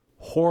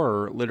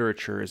Horror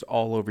literature is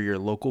all over your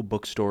local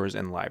bookstores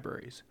and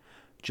libraries.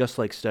 Just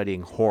like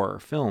studying horror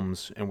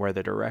films and where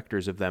the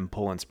directors of them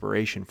pull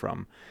inspiration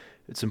from,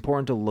 it's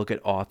important to look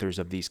at authors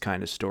of these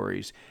kind of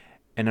stories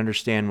and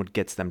understand what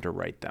gets them to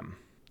write them.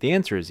 The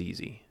answer is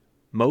easy.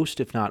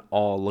 Most, if not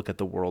all, look at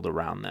the world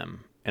around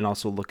them and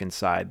also look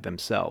inside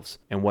themselves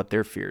and what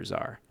their fears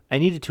are. I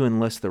needed to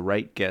enlist the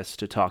right guest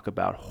to talk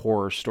about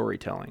horror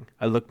storytelling.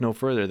 I looked no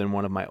further than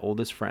one of my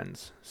oldest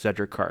friends,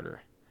 Cedric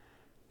Carter.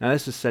 Now,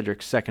 this is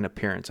Cedric's second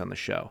appearance on the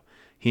show.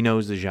 He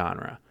knows the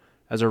genre.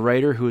 As a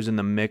writer who is in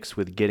the mix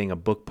with getting a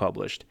book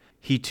published,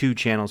 he too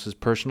channels his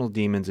personal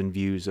demons and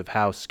views of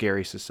how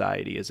scary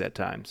society is at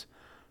times.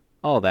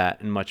 All that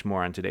and much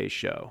more on today's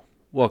show.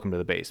 Welcome to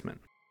the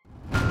basement.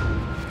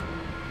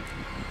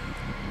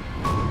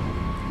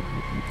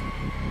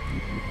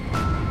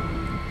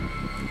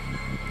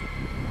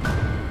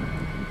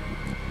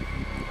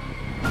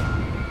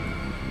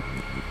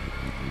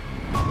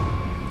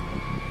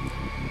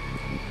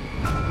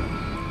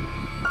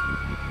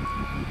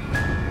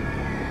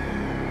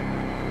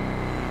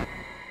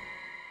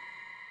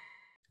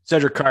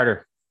 Cedric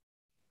Carter,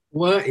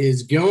 What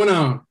is going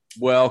on?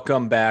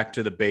 welcome back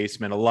to the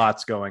basement. A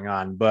lot's going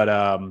on,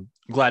 but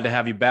glad to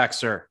have you back,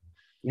 sir.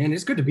 Man,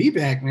 it's good to be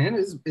back, man.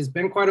 It's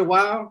been quite a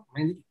while.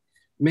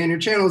 Man, your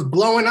channel is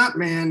blowing up,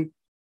 man.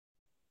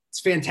 It's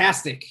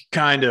fantastic.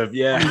 Kind of,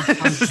 yeah.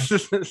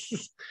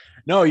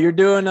 No, you're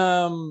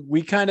doing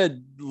we kind of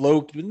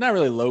not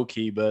really low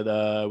key,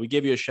 but we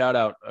gave you a shout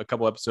out a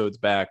couple episodes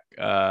back.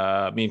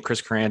 Me and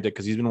Chris Karantic,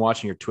 because he's been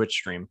watching your Twitch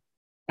stream.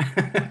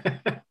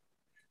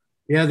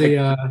 Yeah,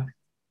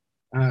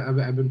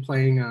 I've been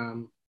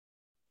playing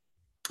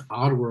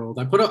Oddworld.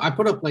 I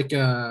put up like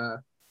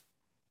a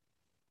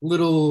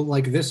little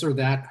like this or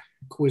that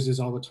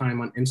quizzes all the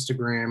time on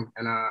Instagram,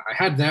 and I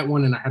had that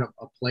one, and I had a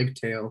Plague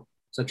Tale.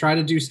 So I try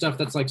to do stuff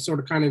that's like sort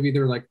of kind of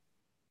either like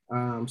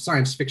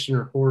science fiction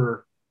or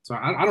horror. So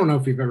I don't know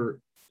if you've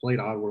ever played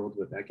Oddworld,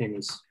 but that game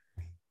is.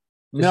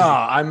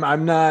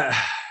 I'm not.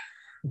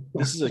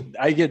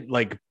 I get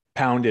like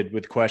pounded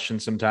with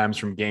questions sometimes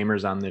from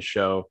gamers on this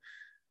show.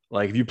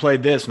 Like, if you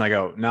played this, and I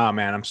go, nah,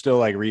 man, I'm still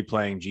like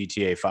replaying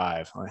GTA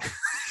 5.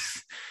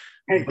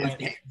 Hey,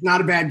 it's not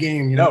a bad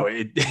game, you know. No,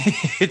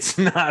 it's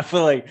not.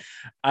 But like,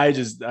 I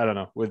don't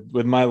know.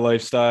 With my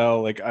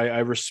lifestyle, like I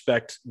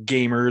respect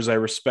gamers. I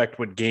respect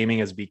what gaming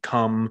has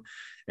become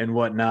and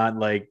whatnot.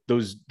 Like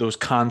those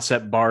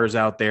concept bars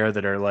out there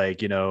that are like,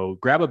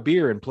 grab a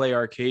beer and play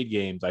arcade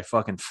games. I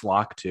fucking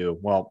flock to.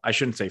 Well, I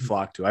shouldn't say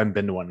flock to. I haven't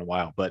been to one in a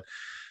while, but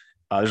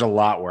there's a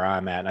lot where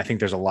I'm at, and I think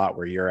there's a lot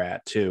where you're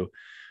at too.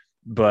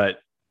 But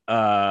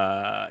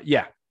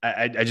yeah,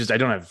 I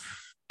don't have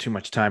too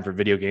much time for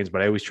video games,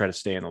 but I always try to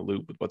stay in the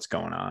loop with what's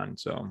going on.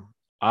 So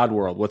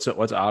Oddworld, what's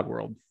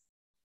Oddworld?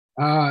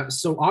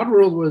 So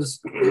Oddworld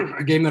was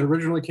a game that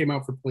originally came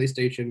out for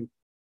PlayStation,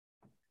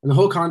 and the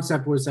whole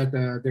concept was that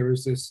there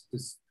was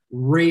this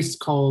race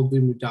called the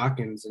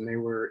Mudokons, and they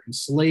were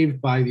enslaved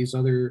by these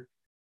other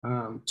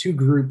two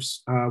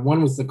groups.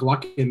 One was the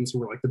Gluckins, who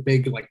were like the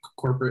big like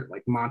corporate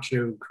like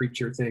macho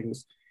creature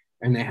things,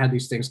 and they had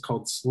these things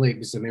called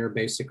Sligs, and they were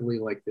basically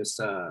like this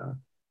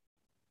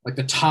like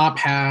the top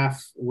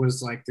half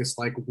was like this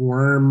like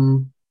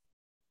worm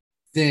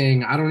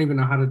thing. I don't even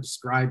know how to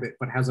describe it,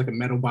 but it has like a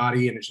metal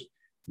body, and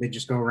they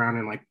just go around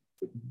and like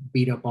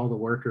beat up all the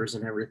workers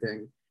and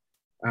everything.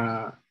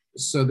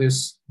 So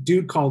this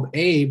dude called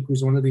Abe,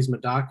 who's one of these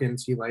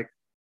Mudokons,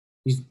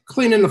 he's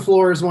cleaning the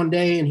floors one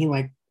day, and he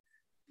like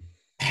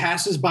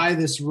passes by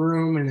this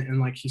room, and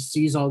like he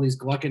sees all these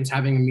Gluckins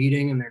having a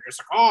meeting, and they're just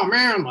like, oh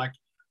man, like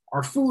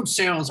our food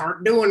sales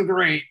aren't doing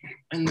great.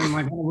 And then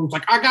like one of them's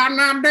like, I got an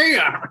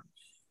idea.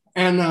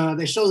 And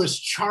they show this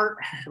chart,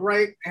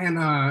 right? And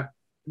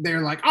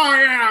they're like, oh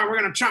yeah,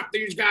 we're gonna chop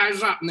these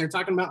guys up. And they're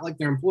talking about like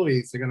their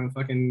employees. They're gonna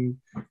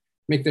fucking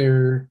make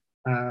their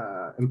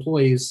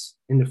employees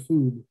into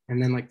food,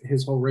 and then like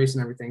his whole race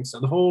and everything. So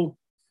the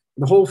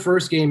whole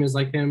first game is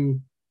like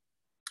him.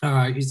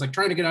 He's like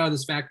trying to get out of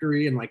this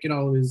factory and like get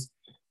all of his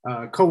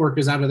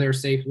coworkers out of there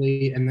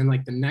safely. And then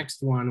like the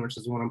next one, which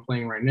is what I'm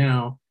playing right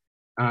now,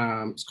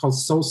 it's called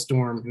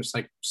Soulstorm. It's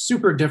like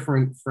super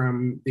different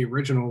from the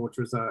original, which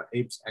was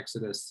Abe's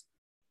Exodus.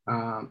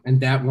 And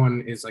that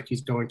one is like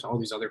he's going to all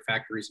these other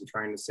factories and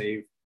trying to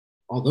save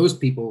all those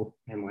people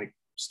and like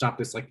stop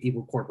this like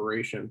evil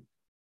corporation.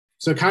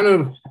 So kind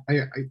of,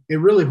 it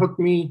really hooked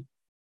me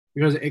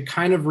because it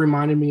kind of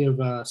reminded me of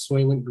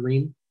Soylent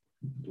Green.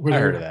 I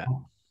heard of that.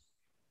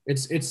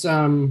 It's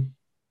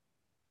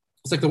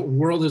like the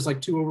world is like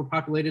too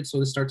overpopulated, so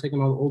they start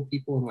taking all the old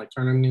people and like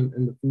turning them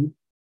into food.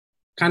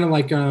 Kind of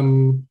like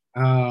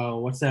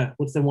what's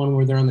the one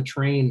where they're on the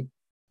train?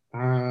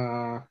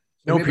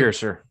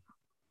 Snowpiercer.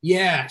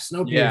 Yeah,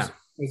 Snowpiercer. Yeah.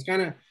 It's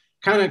kind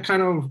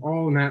of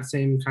all in that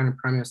same kind of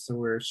premise, so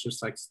where it's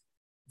just like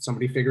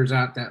somebody figures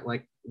out that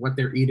like what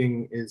they're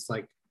eating is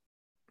like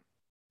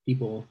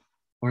people,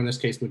 or in this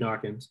case,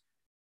 Mudokons.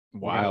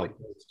 Wow. Like,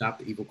 stop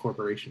the evil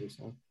corporation.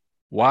 So.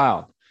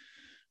 Wow.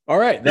 All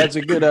right, that's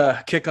a good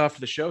kickoff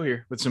to the show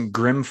here with some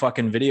grim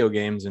fucking video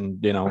games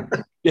and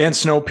and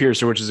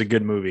Snowpiercer, which is a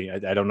good movie.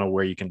 I don't know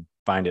where you can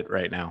find it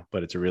right now,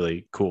 but it's a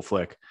really cool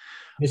flick.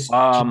 Just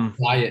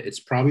buy it. It's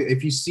probably,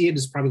 if you see it,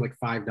 it's probably like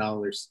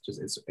 $5.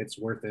 Just it's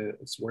worth it.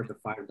 It's worth a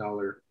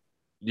 $5.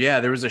 Yeah,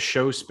 there was a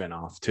show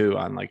spinoff too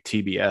on like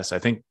TBS. I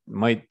think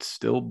might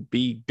still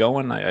be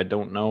going. I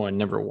don't know. I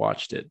never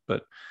watched it,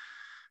 but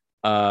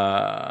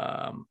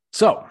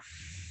so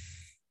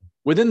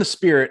within the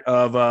spirit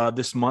of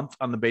this month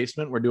on the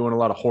basement, we're doing a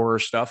lot of horror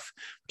stuff.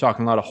 We're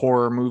talking a lot of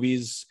horror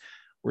movies.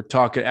 We're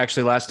talking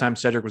actually last time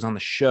Cedric was on the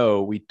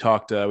show, we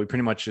talked we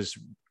pretty much just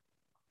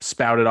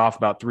spouted off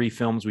about 3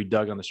 films we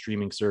dug on the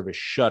streaming service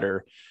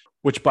Shudder,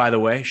 which by the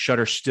way,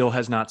 Shudder still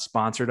has not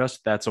sponsored us.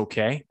 That's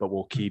okay, but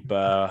we'll keep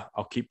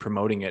I'll keep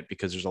promoting it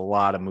because there's a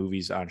lot of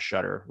movies on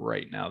Shudder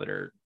right now that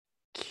are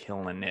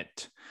killing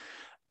it.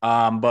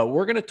 But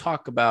we're going to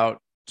talk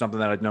about something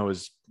that I know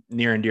is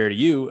near and dear to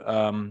you.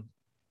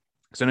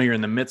 Because I know you're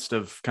in the midst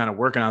of kind of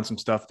working on some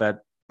stuff that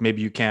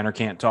maybe you can or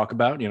can't talk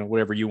about,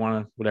 whatever you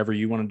want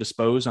to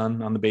dispose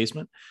on the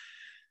basement.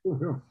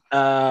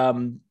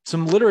 Some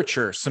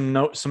literature, some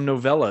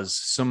novellas,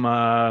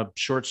 some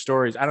short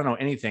stories. I don't know,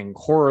 anything.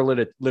 Horror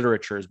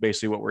literature is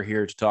basically what we're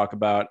here to talk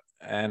about.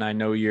 And I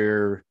know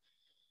you've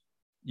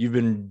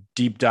been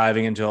deep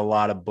diving into a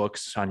lot of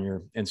books on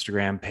your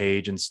Instagram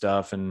page and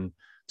stuff. And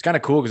it's kind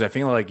of cool because I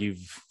feel like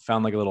you've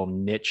found like a little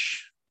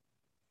niche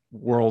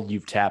world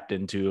you've tapped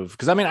into.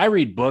 Because I mean, I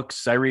read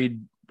books, I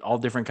read all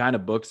different kind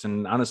of books,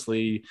 and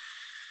honestly,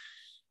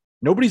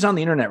 nobody's on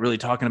the internet really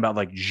talking about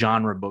like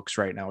genre books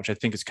right now, which I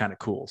think is kind of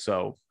cool.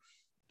 So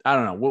I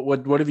don't know.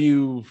 What have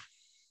you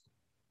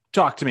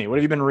talked to me? What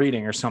have you been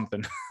reading or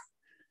something?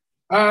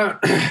 Well,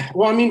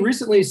 I mean,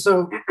 recently,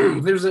 so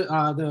there's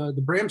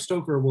the Bram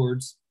Stoker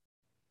Awards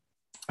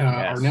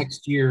Yes. are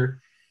next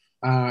year.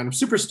 And I'm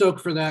super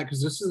stoked for that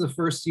because this is the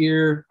first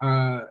year.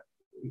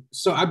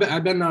 So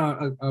I've been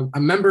a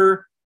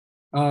member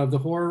of the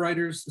Horror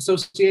Writers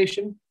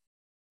Association,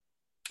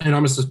 and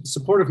I'm a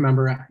supportive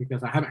member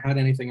because I haven't had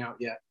anything out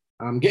yet.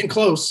 I'm getting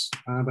close,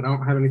 but I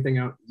don't have anything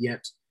out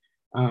yet.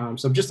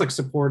 So I'm just like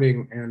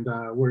supporting, and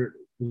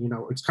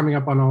it's coming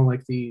up on all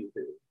like the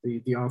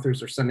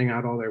authors are sending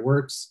out all their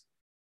works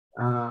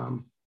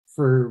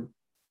for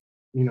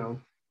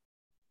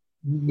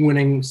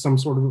winning some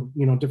sort of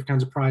different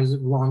kinds of prizes,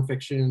 long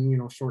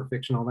fiction, short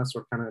fiction, all that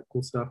sort of kind of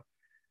cool stuff.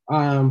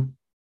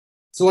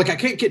 So like I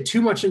can't get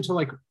too much into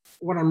like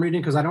what I'm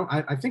reading because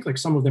I think like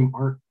some of them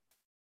aren't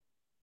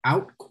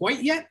out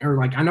quite yet, or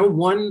like I know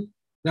one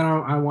that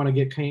I want to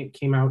get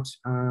came out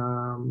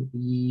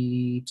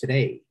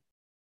today.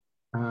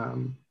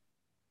 And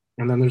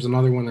then there's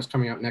another one that's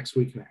coming out next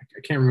week. And I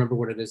can't remember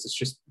what it is. It's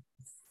just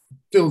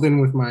filled in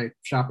with my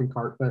shopping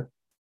cart. But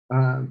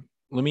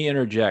let me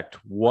interject.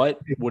 What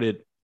would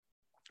it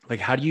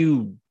like? How do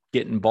you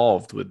get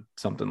involved with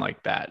something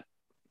like that?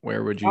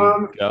 Where would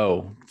you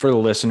go for the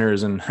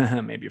listeners and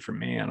maybe for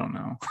me? I don't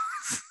know.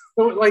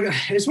 So like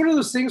it's one of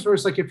those things where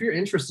it's like if you're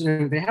interested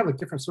in it, they have like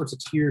different sorts of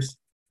tiers.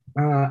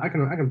 I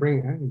can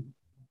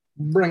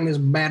bring this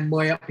bad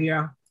boy up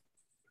here.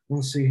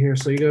 Let's see here.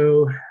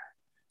 So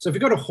if you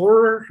go to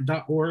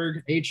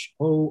horror.org,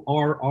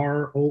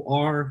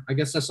 HORROR, I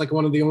guess that's like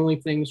one of the only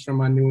things from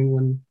my New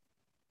England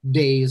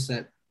days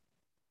that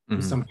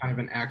is some kind of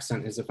an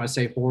accent is if I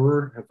say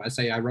horror, if I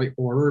say I write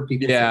horror,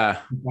 people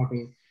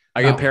talking.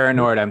 I get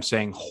paranoid. I'm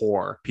saying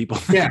whore. People.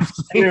 Yeah.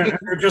 They're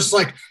just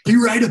like,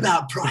 you write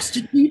about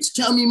prostitutes?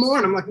 Tell me more.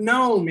 And I'm like,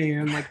 no,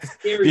 man. Like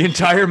the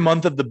entire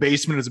month of the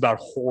basement is about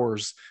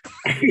whores.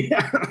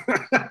 Yeah.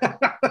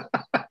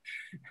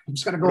 I'm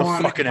just gonna go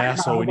on. Fucking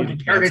asshole. We need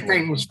to dirty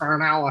things for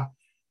an hour.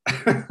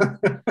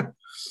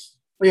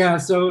 Yeah.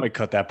 So I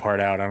cut that part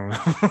out. I don't know.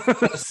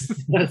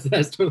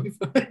 that's totally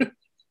fine.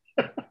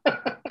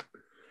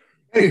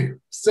 Hey,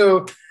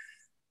 so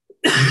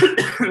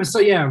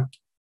yeah.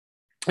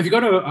 If you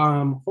go to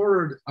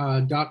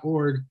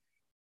horror.org,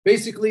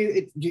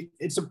 basically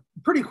it's a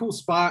pretty cool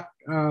spot.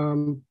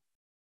 It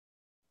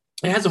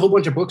has a whole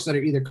bunch of books that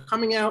are either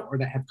coming out or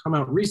that have come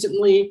out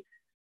recently.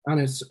 On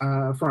its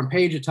front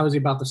page, it tells you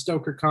about the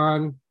Stoker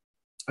Con.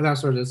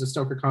 That's what it is, the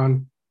Stoker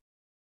Con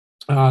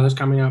that's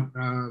coming up.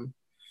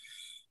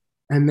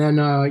 And then,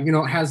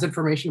 it has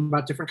information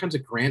about different kinds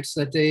of grants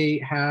that they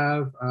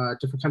have,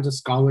 different kinds of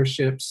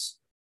scholarships.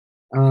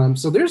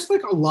 So there's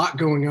like a lot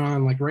going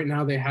on. Like right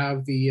now they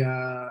have the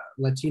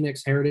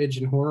Latinx Heritage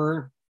and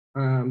Horror.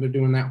 They're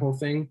doing that whole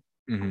thing,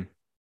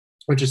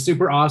 which is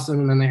super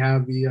awesome. And then they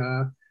have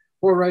the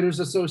Horror Writers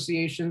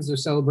Associations. They're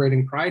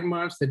celebrating Pride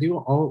Month. They do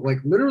all like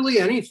literally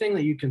anything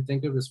that you can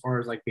think of as far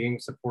as like being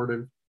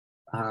supportive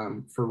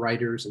for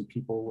writers and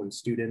people and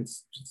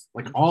students, just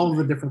like all of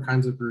the different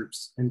kinds of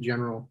groups in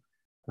general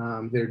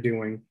they're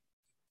doing.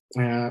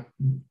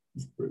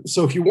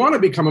 So if you want to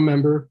become a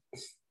member,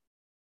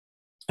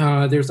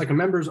 there's like a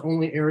members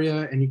only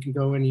area, and you can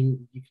go and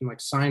you can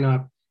like sign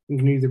up. You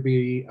can either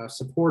be a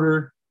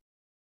supporter.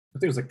 I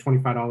think it was like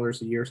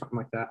 $25 a year or something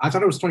like that. I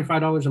thought it was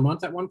 $25 a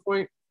month at one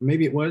point.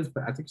 Maybe it was,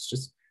 but I think it's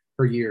just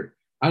per year.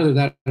 Either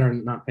that or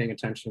I'm not paying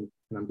attention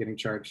and I'm getting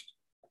charged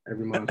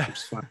every month, which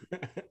is fine.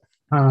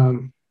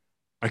 Um,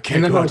 I and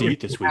can't then go out like to if eat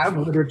this you week. have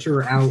Fuck.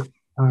 literature out,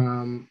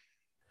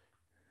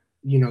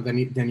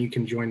 then you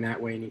can join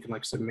that way and you can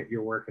like submit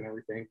your work and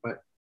everything.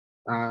 But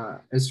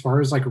as far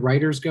as like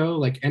writers go,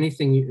 like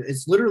anything,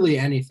 it's literally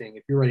anything.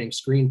 If you're writing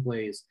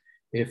screenplays,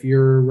 if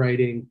you're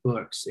writing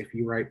books, if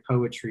you write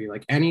poetry,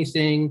 like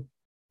anything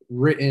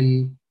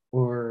written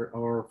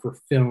or for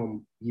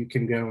film, you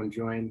can go and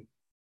join,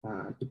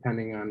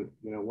 depending on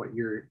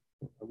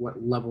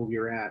what level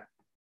you're at.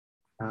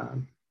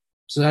 Um,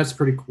 so that's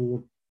pretty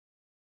cool.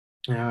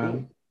 Cool.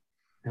 Um,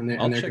 I'll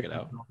they're check it giving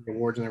out. all the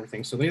awards and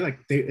everything. So they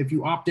if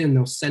you opt in,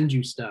 they'll send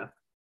you stuff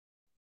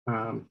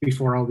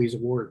before all these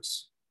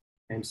awards,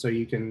 and so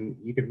you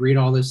could read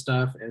all this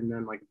stuff and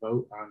then like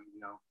vote on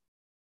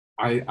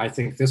I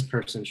think this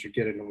person should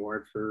get an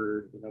award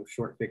for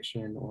short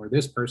fiction, or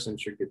this person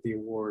should get the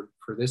award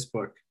for this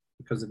book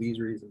because of these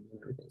reasons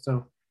and everything.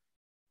 So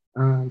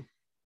um,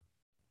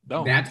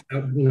 No, that's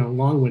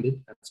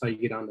long-winded. That's how you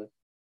get on the.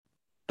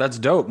 that's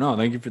dope. No,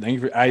 thank you for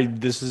I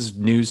this is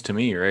news to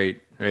me right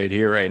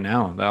here right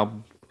now.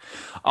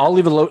 I'll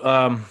leave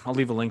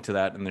a link to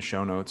that in the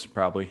show notes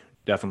probably.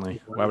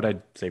 Definitely. Why would I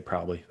say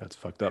probably? That's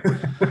fucked up.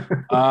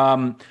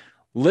 Um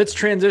let's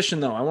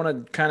transition though. I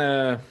want to kind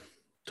of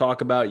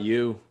talk about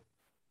you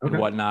and Okay.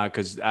 whatnot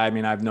because I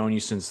mean I've known you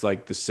since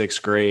like the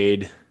 6th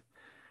grade.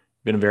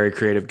 Been a very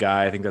creative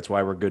guy. I think that's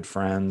why we're good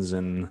friends.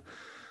 And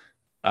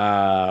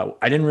I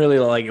didn't really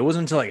like it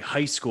wasn't until like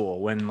high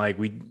school when like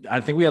I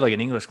think we had like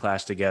an English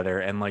class together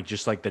and like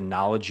just like the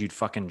knowledge you'd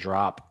fucking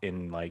drop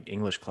in like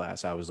English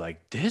class. I was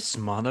like, this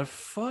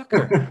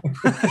motherfucker.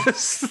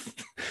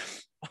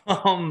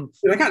 um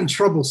Dude, I got in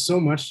trouble so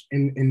much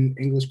in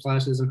English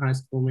classes in high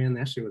school, man.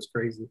 That shit was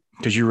crazy.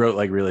 because you wrote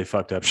like really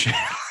fucked up shit.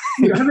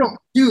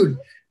 Dude,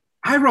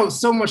 I wrote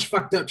so much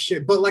fucked up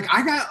shit. But like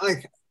I got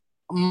like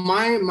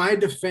my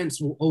defense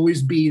will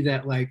always be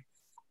that like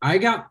I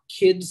got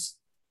kids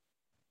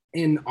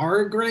in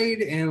our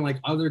grade and like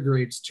other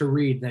grades to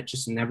read that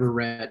just never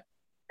read.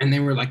 And they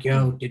were like,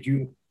 yo, did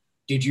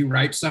you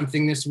write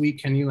something this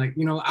week? Can you like,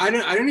 I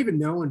didn't even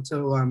know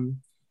until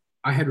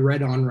I had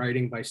read On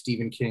Writing by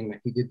Stephen King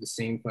that he did the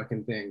same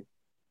fucking thing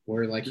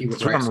where like he would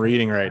That's what write I'm something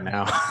reading right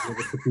now.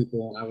 to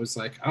people, and I was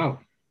like, oh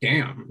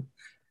damn,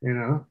 you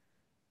know.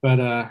 But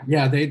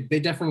yeah, they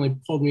definitely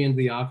pulled me into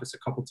the office a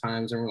couple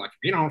times and were like, if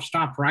you don't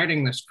stop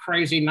writing this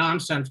crazy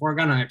nonsense, we're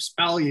gonna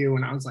expel you.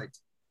 And I was like,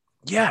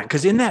 Yeah,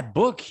 because in that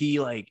book, he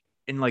like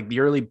in like the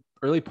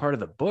early part of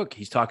the book,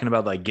 he's talking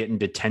about like getting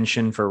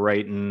detention for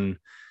writing.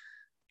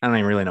 I don't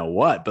even really know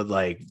what, but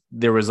like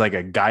there was like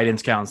a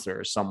guidance counselor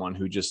or someone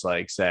who just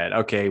like said,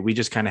 okay, we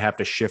just kind of have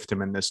to shift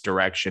him in this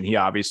direction. He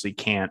obviously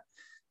can't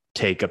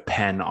take a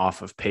pen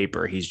off of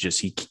paper.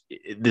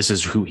 This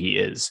is who he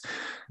is.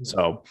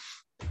 So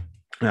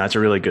that's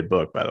a really good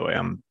book, by the way.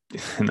 I'm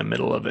in the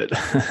middle of it.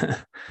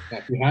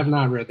 if you have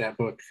not read that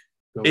book,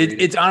 go read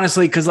it. It's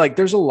honestly because like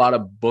there's a lot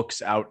of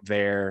books out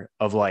there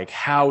of like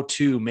how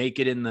to make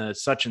it in the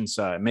such and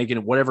such, make it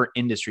in whatever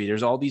industry.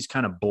 There's all these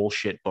kind of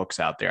bullshit books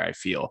out there, I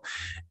feel.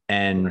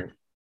 And Right.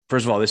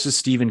 first of all, this is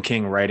Stephen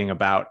King writing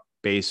about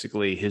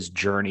basically his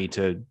journey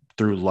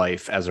through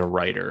life as a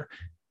writer.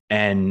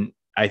 And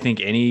I think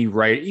any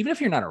writer, even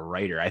if you're not a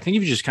writer, I think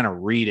if you just kind of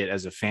read it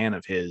as a fan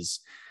of his,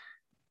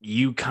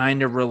 you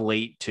kind of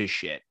relate to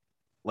shit.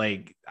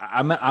 Like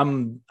I'm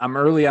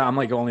early on, I'm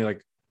like only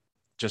like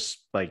just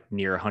like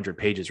near 100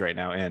 pages right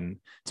now, and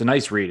it's a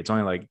nice read. It's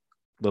only like a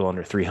little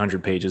under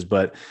 300 pages,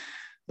 but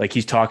like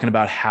he's talking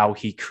about how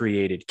he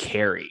created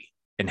Carrie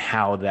and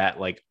how that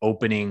like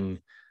opening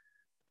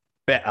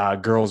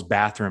girls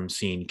bathroom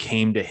scene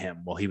came to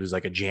him while he was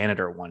like a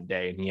janitor one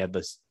day, and he had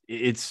this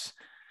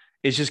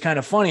it's just kind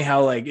of funny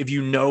how like if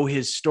you know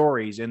his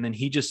stories and then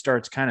he just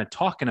starts kind of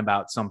talking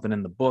about something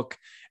in the book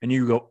and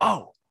you go,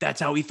 oh, that's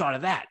how he thought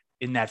of that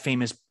in that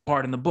famous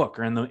part in the book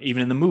or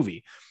even in the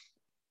movie.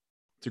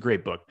 It's a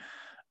great book.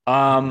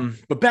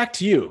 But back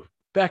to you.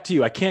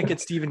 I can't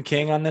get Stephen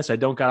King on this. I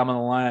don't got him on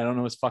the line. I don't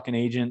know his fucking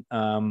agent.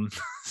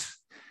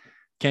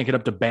 Can't get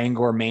up to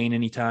Bangor, Maine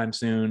anytime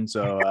soon.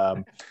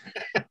 So,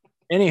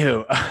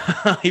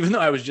 anywho, even though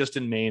I was just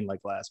in Maine like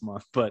last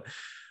month, but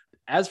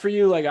as for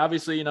you, like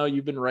obviously,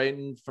 you've been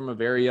writing from a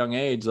very young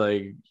age.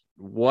 Like,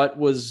 what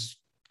was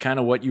kind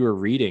of what you were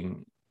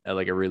reading at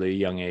like a really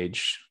young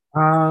age?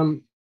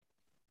 Um,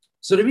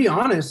 so to be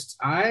honest,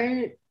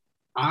 I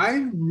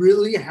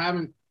really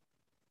haven't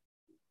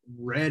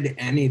read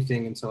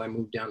anything until I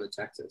moved down to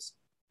Texas.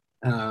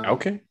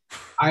 Okay,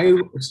 I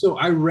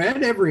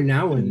read every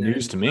now and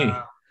news then, to me.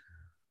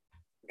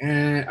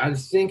 and I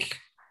think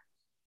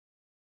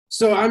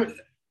so. I'm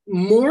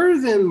more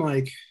than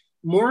like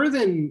more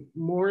than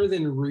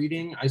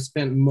reading. I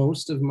spent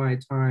most of my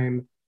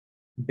time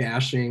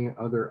bashing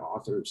other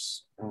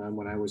authors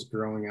when I was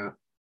growing up.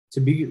 To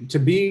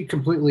be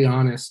completely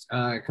honest,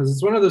 because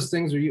it's one of those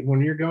things where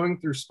when you're going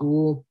through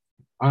school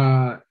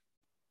uh,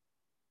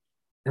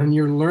 and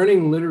you're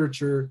learning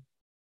literature,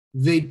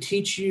 they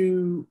teach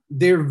you.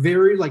 They're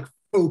very like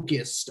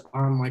focused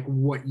on like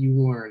what you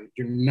learn.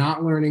 You're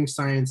not learning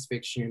science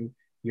fiction.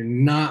 You're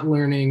not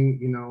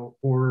learning,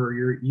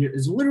 horror.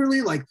 It's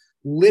literally like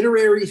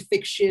literary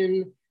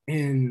fiction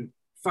and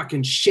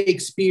fucking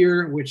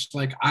Shakespeare, which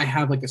like I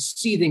have like a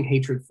seething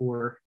hatred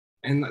for,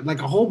 and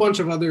like a whole bunch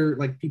of other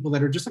like people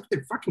that are just like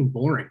they're fucking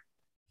boring.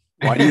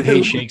 Why do you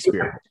hate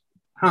Shakespeare?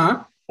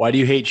 Huh? Why do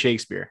you hate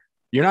Shakespeare?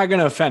 You're not going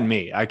to offend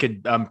me.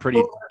 I'm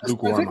pretty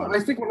lukewarm on I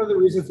it. think one of the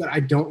reasons that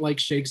I don't like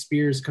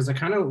Shakespeare is because I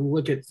kind of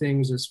look at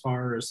things as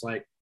far as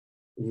like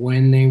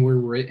when they were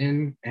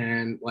written,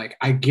 and like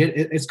I get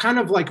it, it's kind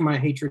of like my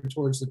hatred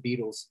towards the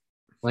Beatles.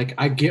 Like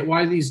I get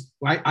why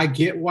I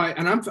get why,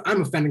 and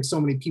I'm offending so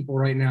many people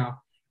right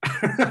now.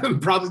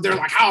 Probably they're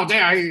like, how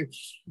dare you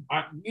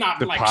not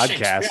The like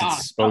podcast Shakespeare?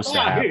 is supposed to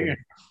happen.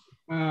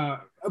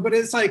 But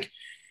it's like,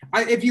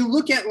 if you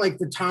look at like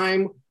the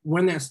time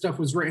when that stuff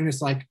was written,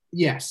 it's like,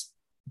 yes,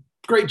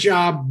 great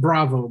job,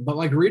 bravo. But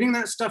like reading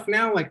that stuff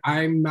now, like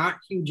I'm not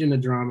huge into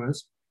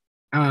dramas,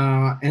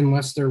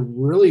 unless they're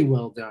really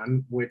well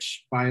done.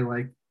 Which by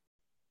like,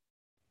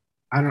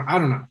 I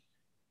don't know.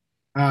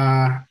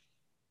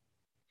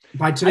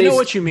 By I know today's,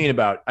 what you mean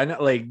about. I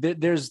know like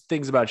there's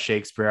things about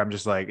Shakespeare. I'm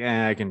just like,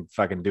 I can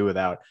fucking do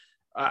without.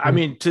 I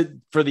mean,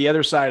 for the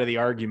other side of the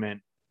argument,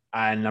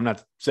 and I'm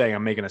not saying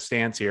I'm making a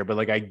stance here, but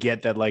like I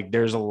get that like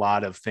there's a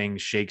lot of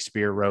things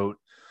Shakespeare wrote,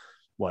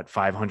 what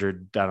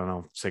 500, I don't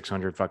know,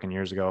 600 fucking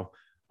years ago.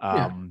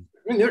 yeah, I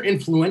mean they're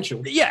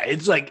influential. Yeah,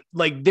 it's like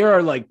there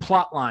are like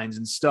plot lines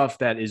and stuff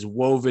that is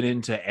woven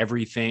into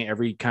everything,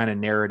 every kind of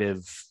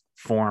narrative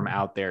form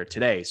out there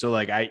today. So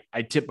like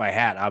I tip my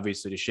hat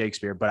obviously to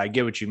Shakespeare, but I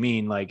get what you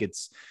mean. Like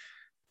it's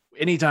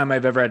anytime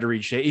I've ever had to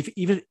read Shakespeare,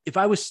 even if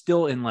I was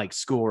still in like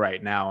school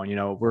right now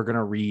and we're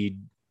gonna read,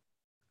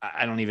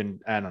 I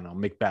don't know,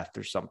 Macbeth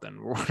or something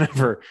or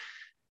whatever,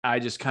 I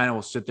just kind of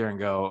will sit there and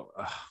go,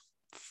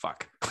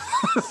 fuck.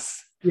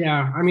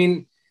 Yeah, I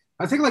mean,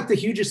 I think like the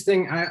hugest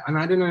thing,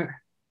 I didn't.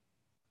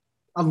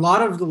 A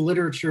lot of the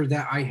literature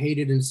that I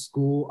hated in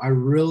school, I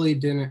really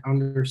didn't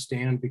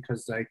understand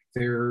because like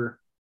they're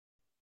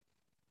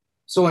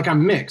so like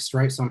I'm mixed,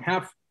 right? So I'm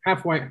half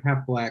white,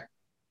 half black,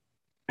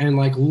 and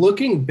like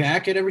looking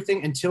back at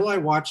everything until I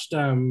watched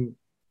I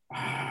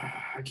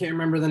can't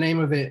remember the name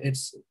of it.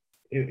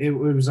 It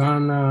was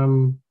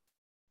on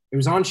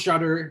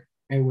Shudder.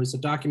 It was a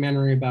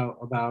documentary about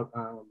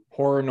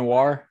Horror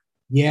noir.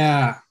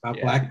 yeah, about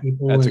Yeah, black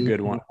people that's a and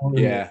good one. horror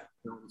Yeah.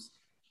 films.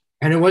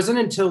 And it wasn't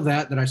until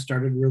that I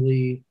started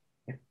really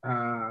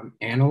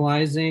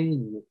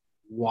analyzing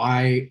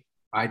why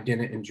I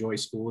didn't enjoy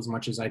school as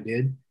much as I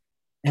did.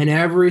 And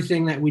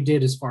everything that we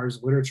did as far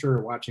as literature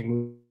or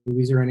watching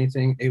movies or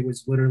anything, it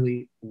was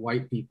literally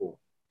white people.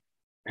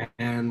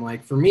 And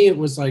like for me, it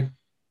was like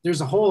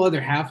there's a whole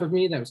other half of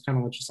me that was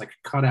kind of just like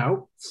cut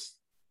out.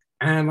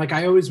 And like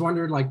I always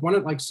wondered, like one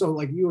of like so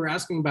like you were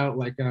asking about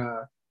like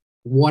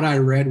what I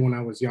read when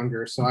I was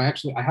younger. So I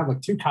have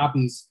like two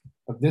copies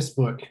of this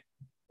book.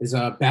 Is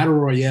a Battle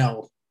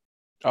Royale.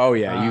 Oh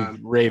yeah,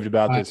 you've raved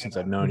about this since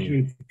I've known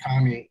you.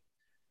 Kami.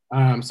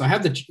 So I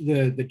have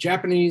the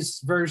Japanese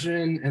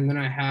version, and then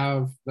I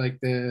have like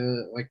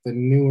the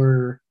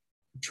newer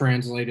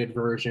translated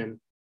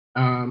version.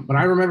 But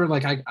I remember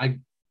like I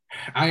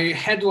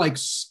had like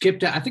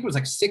skipped it. I think it was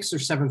like sixth or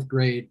seventh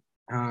grade.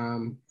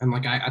 And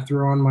like I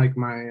threw on like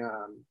my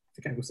I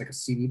think it was like a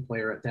CD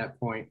player at that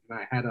point, and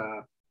I had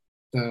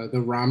the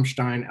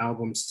Rammstein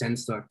album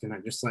Sehnsucht, and I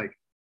just like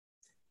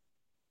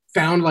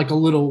found like a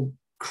little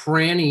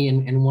cranny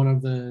in one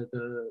of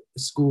the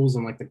schools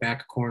in like the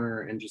back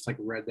corner and just like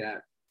read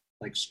that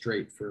like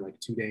straight for like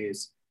 2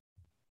 days.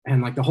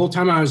 And like the whole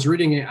time I was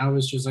reading it, I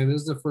was just like,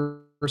 this is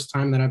the first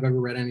time that I've ever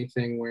read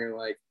anything where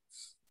like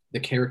the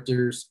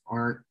characters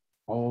aren't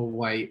all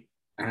white.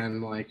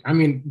 And like, I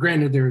mean,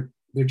 granted they're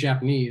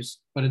Japanese,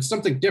 but it's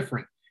something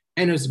different.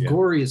 And it's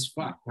gory as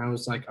fuck. And I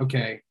was like,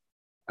 okay.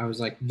 I was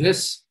like,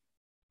 this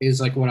is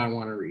like what I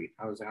want to read.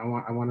 I was like, I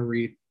want to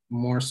read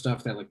more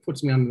stuff that like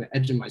puts me on the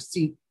edge of my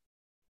seat.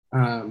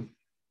 But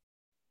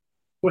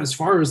as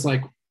far as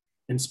like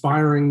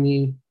inspiring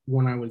me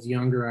when I was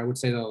younger, I would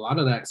say that a lot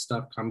of that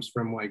stuff comes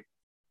from like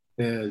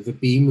the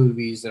B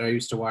movies that I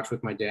used to watch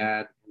with my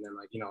dad, and then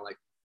like like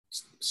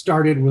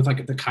started with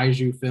like the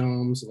kaiju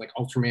films like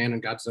Ultraman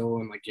and Godzilla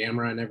and like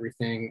Gamera and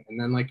everything, and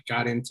then like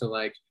got into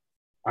like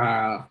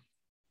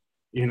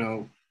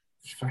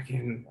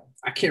fucking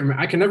I can't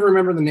remember. I can never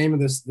remember the name of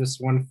this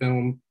one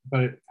film,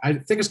 but I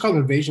think it's called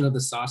Invasion of the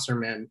Saucer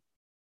Men,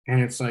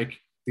 and it's like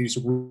these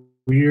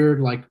weird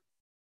like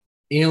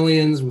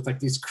aliens with like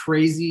these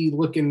crazy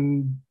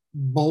looking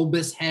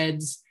bulbous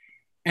heads,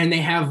 and they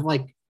have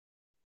like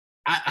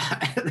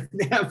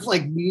they have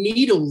like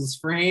needles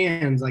for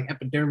hands, like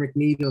epidermic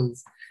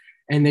needles,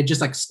 and they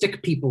just like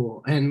stick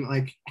people, and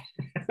like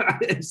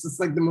it's just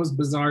like the most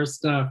bizarre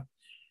stuff.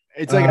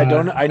 It's like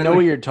I know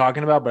what you're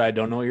talking about, but I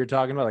don't know what you're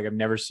talking about. Like I've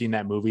never seen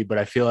that movie, but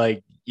I feel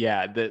like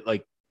that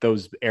like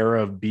those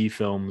era of B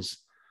films.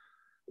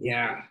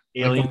 Yeah,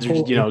 aliens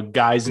like are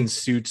guys in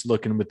suits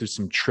looking with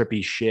some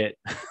trippy shit.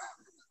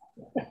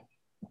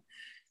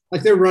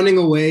 like they're running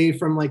away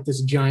from like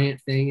this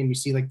giant thing, and you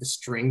see like the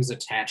strings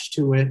attached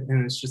to it,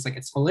 and it's just like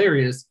it's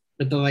hilarious.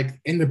 But the like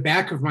in the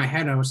back of my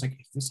head, I was like,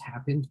 if this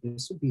happened,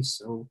 this would be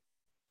so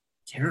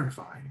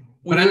terrifying.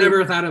 But I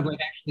never thought of like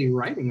actually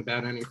writing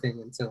about anything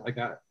until I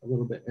got a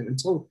little bit,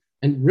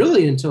 and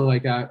really until I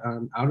got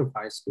out of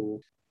high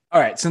school. All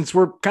right, since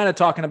we're kind of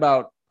talking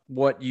about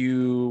what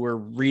you were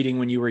reading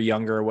when you were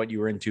younger, what you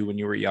were into when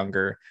you were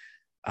younger,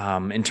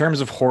 in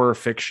terms of horror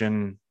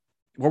fiction,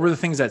 what were the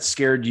things that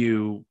scared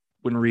you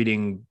when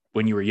reading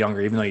when you were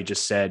younger? Even though you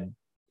just said,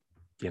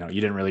 you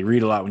didn't really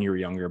read a lot when you were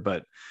younger,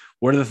 but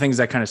what are the things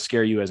that kind of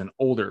scare you as an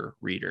older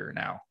reader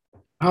now?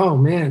 Oh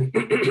man,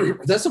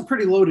 that's a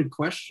pretty loaded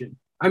question.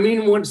 I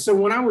mean,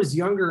 when I was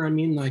younger, I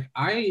mean, like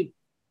I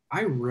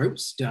wrote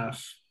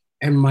stuff,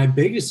 and my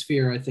biggest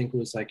fear, I think,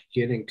 was like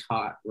getting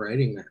caught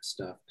writing that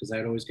stuff because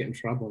I'd always get in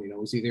trouble. It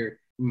was either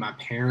my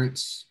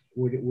parents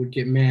would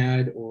get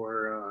mad,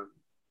 or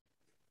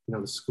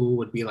the school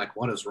would be like,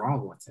 "What is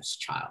wrong with this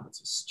child?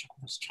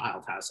 This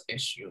child has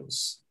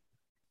issues."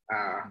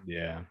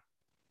 Yeah.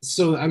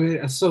 So I mean,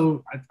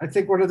 I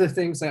think one of the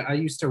things that I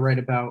used to write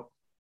about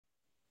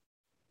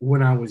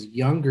when I was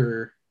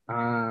younger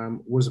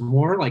was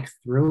more like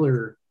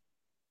thriller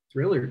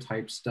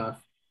type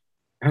stuff.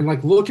 And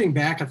like looking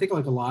back, I think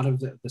like a lot of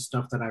the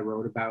stuff that I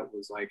wrote about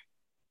was like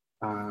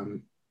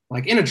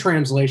in a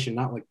translation,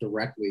 not like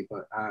directly,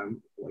 but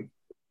like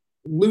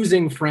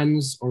losing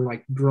friends, or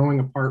like growing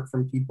apart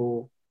from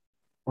people,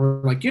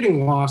 or like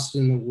getting lost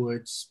in the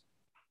woods.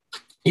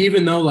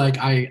 Even though like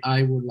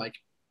I would like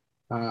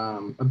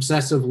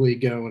obsessively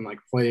go and like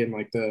play in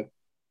like the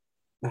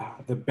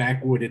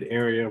backwooded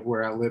area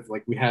where I lived.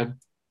 Like we had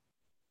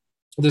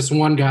this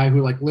one guy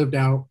who like lived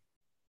out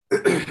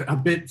a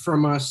bit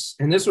from us,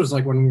 and this was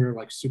like when we were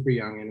like super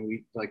young, and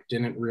we like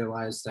didn't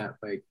realize that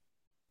like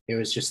it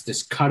was just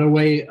this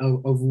cutaway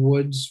of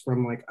woods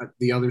from like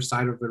the other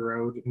side of the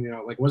road.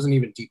 Like wasn't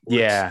even deep woods.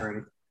 Yeah, or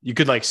anything. You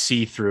could like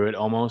see through it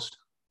almost.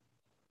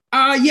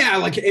 Yeah,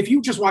 like if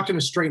you just walked in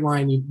a straight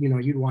line,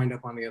 you'd wind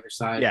up on the other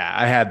side. Yeah,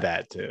 I had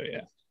that too.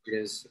 Yeah, it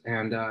is.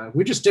 And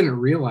we just didn't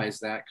realize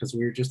that, because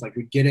we were just like,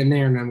 we'd get in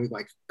there and then we'd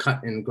like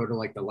cut and go to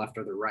like the left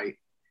or the right.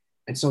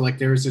 And so like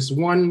there was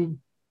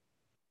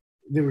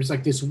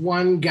like this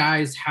one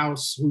guy's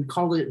house. We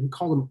called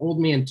him Old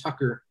Man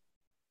Tucker.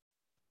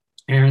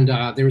 And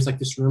there was like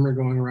this rumor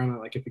going around that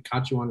like if he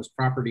caught you on his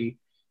property,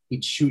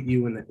 he'd shoot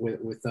you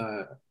with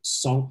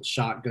salt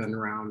shotgun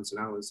rounds.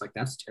 And I was like,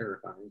 that's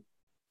terrifying.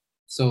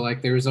 So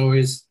like there was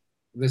always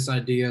this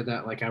idea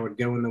that like I would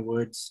go in the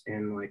woods,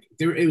 and like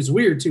it was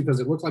weird too, because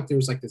it looked like there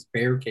was like this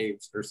bear cave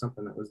or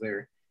something that was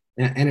there,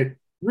 and it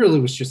really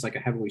was just like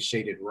a heavily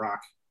shaded rock,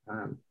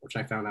 which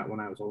I found out when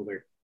I was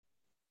older.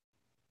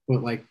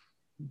 But like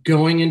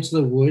going into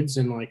the woods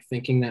and like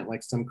thinking that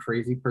like some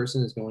crazy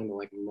person is going to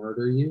like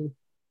murder you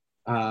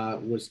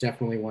was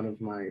definitely one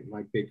of my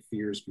big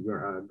fears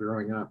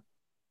growing up.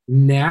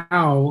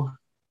 Now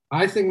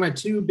I think my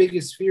two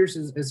biggest fears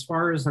as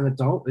far as an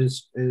adult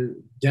is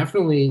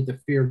definitely the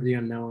fear of the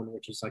unknown,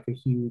 which is like a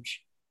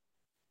huge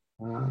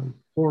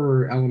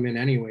horror element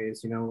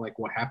anyways. Like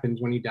what happens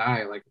when you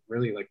die? Like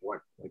really, like what,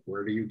 like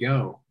where do you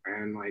go?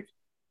 And like,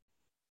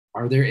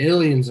 are there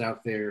aliens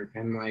out there?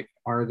 And like,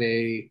 are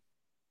they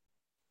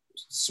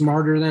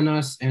smarter than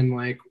us and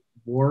like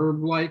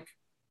war-like?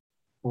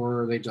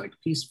 Or are they like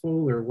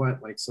peaceful or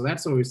what? Like, so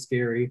that's always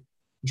scary.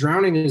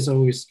 Drowning is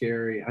always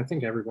scary. I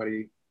think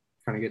everybody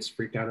kind of gets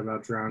freaked out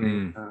about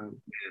drowning.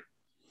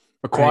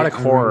 Aquatic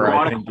horror,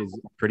 I think, is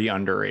pretty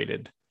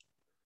underrated.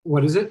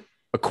 What is it?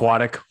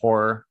 Aquatic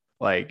horror,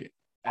 like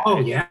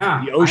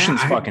yeah, the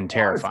ocean's fucking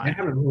terrifying. I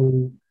haven't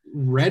really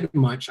read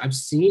much. I've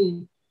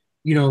seen,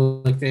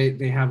 like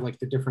they have like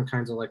the different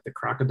kinds of like the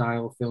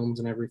crocodile films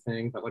and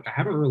everything, but like I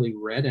haven't really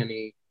read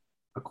any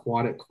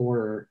aquatic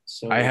horror.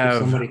 So I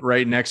have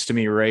right next to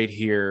me right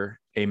here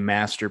a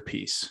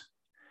masterpiece,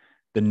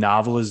 the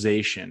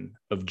novelization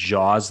of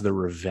Jaws: The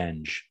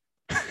Revenge.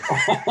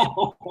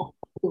 Oh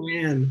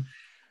man,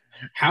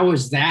 how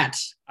is that?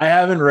 I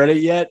haven't read it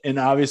yet, and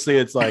obviously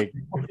it's like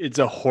it's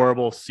a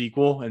horrible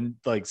sequel, and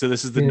like so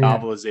this is the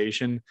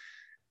novelization,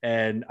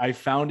 and I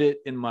found it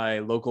in my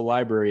local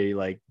library,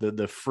 like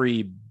the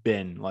free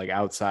bin, like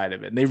outside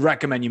of it, and they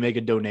recommend you make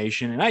a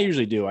donation, and I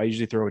usually do. I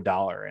usually throw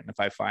 $1 in if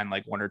I find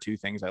like one or two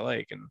things I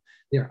like, and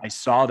I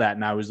saw that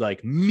and I was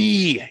like,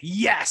 me,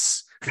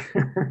 yes.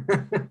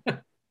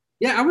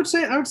 Yeah, I would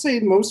say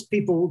most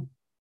people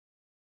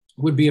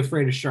would be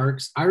afraid of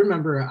sharks. I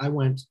remember I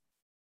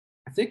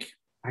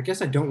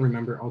guess I don't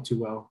remember all too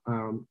well,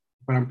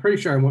 but I'm pretty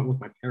sure I went with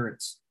my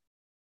parents,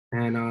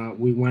 and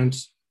we went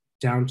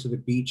down to the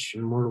beach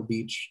in Myrtle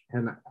Beach,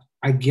 and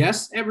I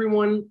guess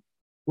everyone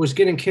was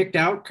getting kicked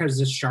out because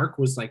the shark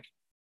was like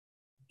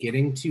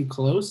getting too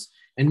close.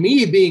 And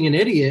me being an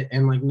idiot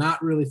and like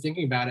not really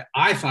thinking about it,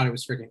 I thought it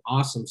was freaking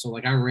awesome. So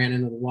like I ran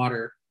into the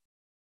water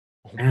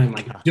and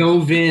like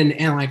dove in,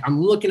 and like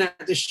I'm looking at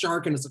this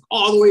shark and it's like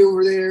all the way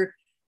over there.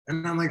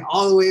 And I'm like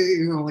all the way,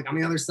 like on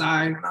the other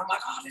side. And I'm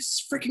like, oh, this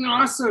is freaking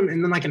awesome.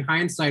 And then like in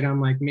hindsight,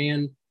 I'm like,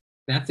 man,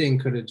 that thing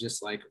could have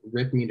just like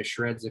ripped me to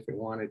shreds if it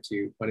wanted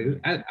to. But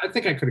I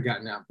think I could have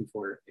gotten out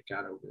before it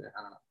got over there.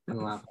 I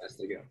don't know how fast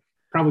they go.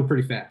 Probably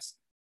pretty fast.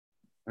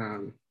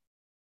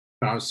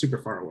 But I was super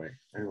far away.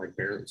 I like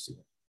barely see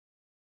it.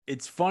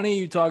 It's funny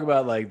you talk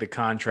about like the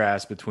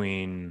contrast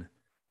between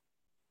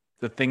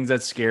the things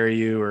that scare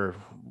you or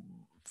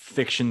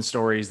fiction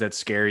stories that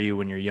scare you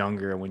when you're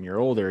younger and when you're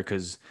older.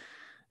 Because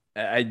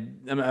I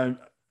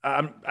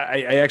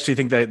actually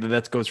think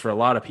that goes for a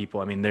lot of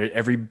people. I mean,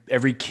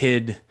 every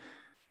kid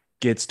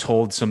gets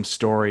told some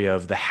story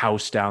of the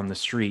house down the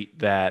street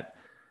that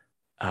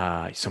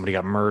somebody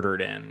got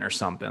murdered in or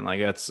something.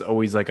 Like that's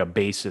always like a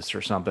basis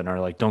or something, or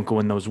like don't go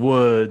in those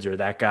woods, or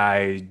that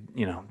guy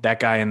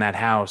in that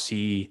house,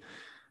 he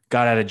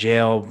got out of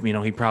jail,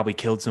 he probably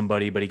killed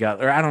somebody, but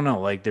or I don't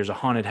know, like there's a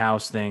haunted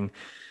house thing.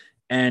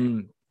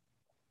 And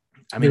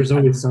I mean,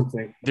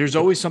 there's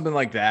always something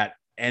like that.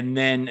 And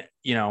then,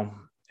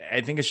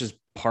 I think it's just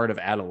part of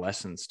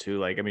adolescence too.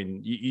 Like, I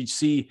mean, you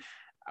see,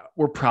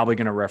 we're probably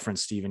going to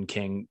reference Stephen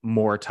King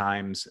more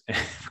times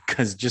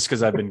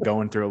because I've been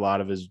going through a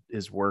lot of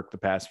his work the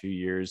past few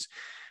years.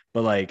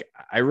 But like,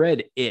 I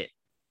read it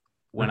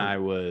when I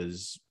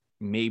was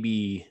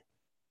maybe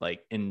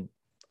like in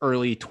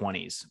early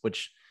 20s,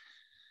 which,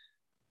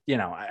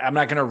 I'm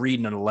not going to read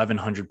an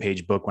 1,100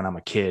 page book when I'm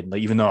a kid,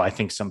 like, even though I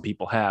think some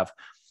people have.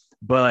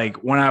 But like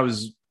when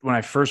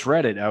I first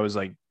read it, I was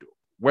like,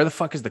 where the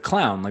fuck is the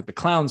clown? Like the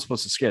clown's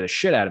supposed to scare the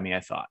shit out of me, I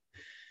thought.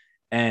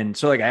 And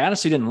so like, I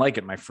honestly didn't like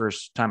it my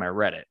first time I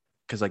read it.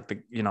 Cause like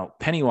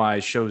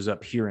Pennywise shows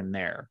up here and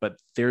there, but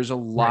there's a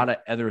lot of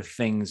other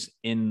things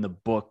in the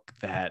book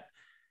that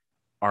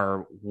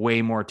are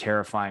way more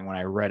terrifying when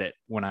I read it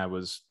when I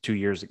was 2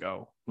 years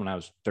ago, when I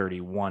was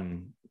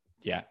 31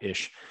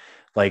 ish.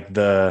 Like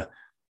the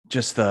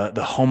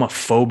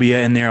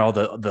homophobia in there, all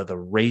the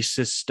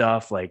racist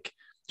stuff, like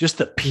just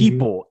the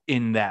people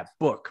in that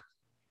book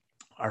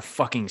are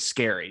fucking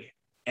scary.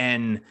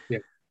 And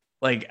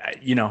like,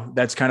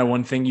 that's kind of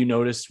one thing you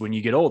notice when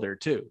you get older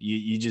too.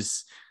 You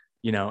just,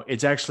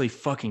 it's actually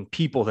fucking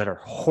people that are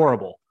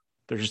horrible.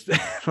 They're just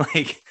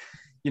like,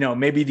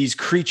 maybe these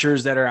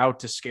creatures that are out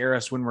to scare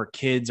us when we're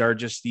kids are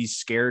just these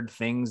scared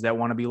things that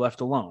want to be left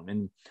alone.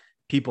 And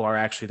people are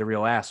actually the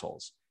real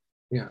assholes.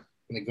 Yeah.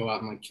 And they go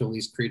out and like kill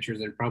these creatures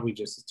that are probably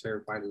just as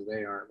terrified as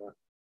they are. But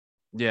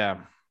yeah.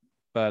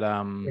 But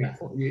I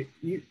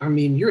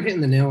mean, you're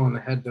hitting the nail on the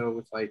head though,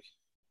 with like,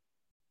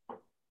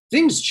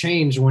 things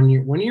change when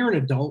you're an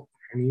adult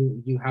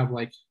and you have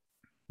like,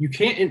 you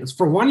can't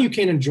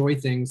enjoy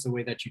things the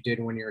way that you did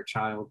when you're a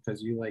child,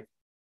 because you like,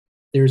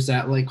 there's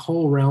that like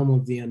whole realm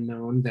of the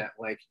unknown that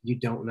like you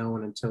don't know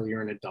until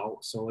you're an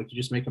adult. So like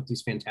you just make up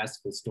these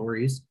fantastical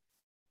stories,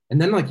 and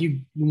then like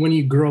when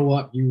you grow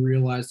up, you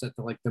realize that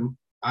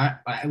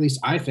at least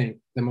I think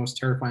the most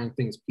terrifying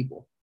thing is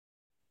people.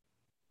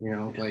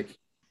 Like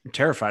I'm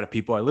terrified of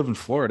people. I live in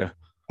Florida.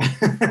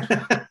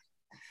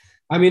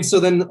 I mean, so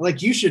then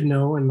like you should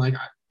know, and like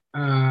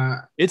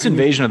it's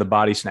Invasion of the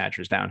Body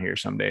Snatchers down here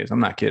some days. I'm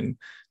not kidding.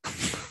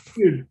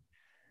 Dude,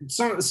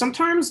 so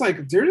sometimes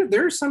like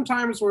there's some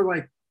times where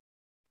like,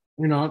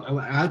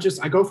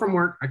 I go from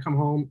work, I come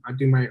home, I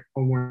do my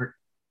homework,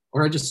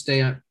 or I just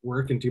stay at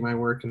work and do my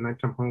work and then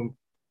come home.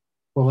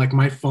 Well, like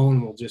my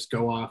phone will just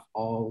go off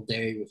all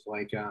day with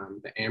like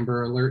the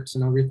Amber Alerts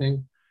and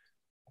everything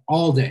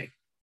all day.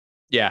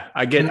 Yeah,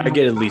 I get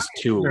at least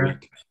 2 a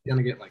week.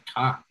 Gonna get like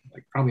caught,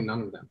 like probably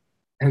none of them.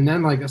 And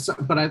then like,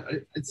 but I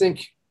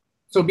think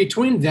so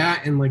between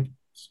that and like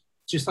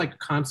just like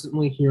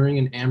constantly hearing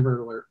an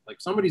Amber Alert,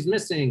 like somebody's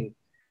missing,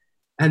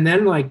 and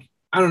then like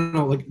I don't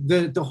know, like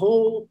the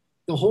whole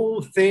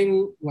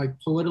thing, like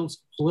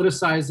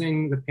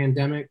politicizing the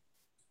pandemic,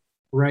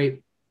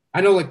 right?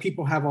 I know like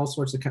people have all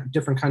sorts of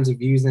different kinds of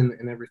views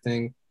and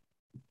everything,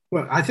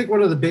 but I think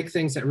one of the big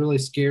things that really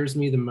scares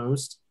me the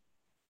most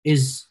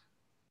is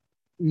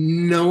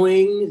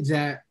knowing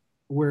that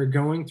we're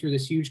going through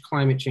this huge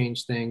climate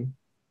change thing.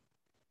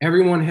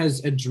 Everyone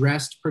has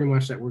addressed pretty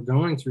much that we're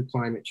going through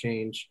climate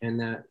change, and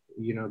that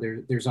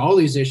there's all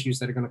these issues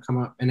that are going to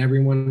come up, and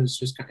everyone is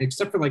just,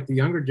 except for like the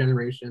younger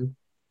generation,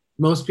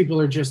 most people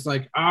are just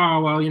like,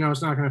 oh well,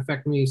 it's not going to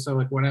affect me, so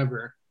like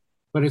whatever.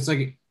 But it's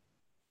like,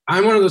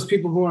 I'm one of those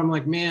people who I'm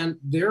like, man,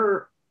 there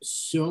are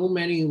so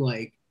many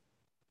like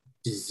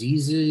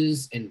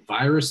diseases and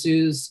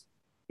viruses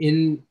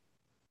in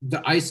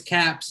the ice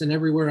caps and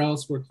everywhere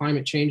else where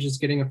climate change is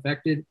getting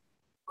affected.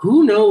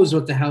 Who knows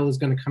what the hell is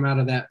going to come out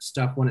of that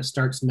stuff when it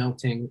starts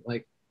melting?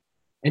 Like,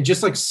 and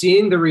just like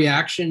seeing the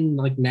reaction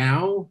like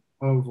now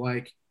of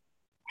like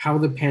how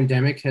the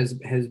pandemic has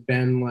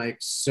been like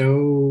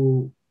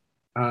so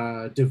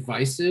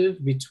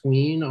divisive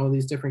between all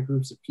these different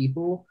groups of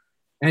people.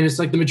 And it's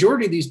like the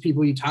majority of these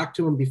people, you talk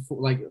to them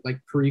before, like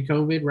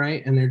pre-COVID,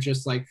 right? And they're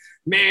just like,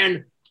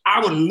 man, I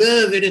would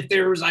love it if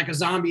there was like a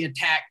zombie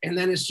attack. And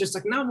then it's just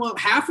like, no, well,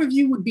 half of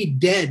you would be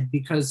dead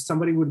because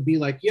somebody would be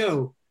like,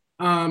 yo,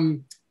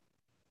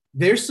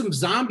 there's some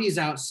zombies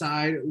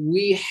outside.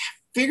 We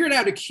figured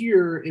out a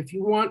cure. If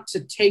you want to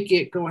take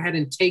it, go ahead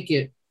and take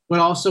it. but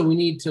also we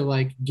need to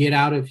like get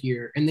out of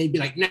here. And they'd be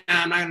like, nah,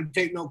 I'm not gonna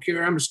take no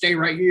cure. I'm gonna stay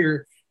right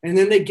here. And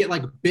then they'd get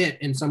like bit,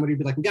 and somebody'd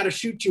be like, we gotta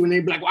shoot you. And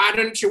they'd be like, why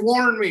didn't you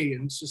warn me?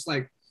 And it's just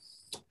like,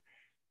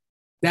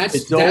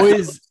 that's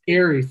always a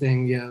scary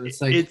thing. Yeah. It's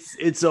like,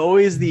 it's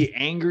always the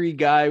angry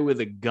guy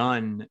with a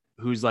gun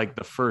who's like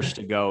the first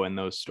to go in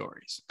those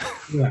stories.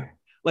 yeah.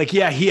 Like,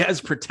 yeah, he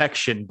has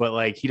protection, but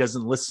like he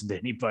doesn't listen to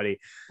anybody.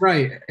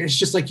 Right. It's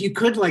just like you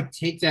could like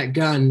take that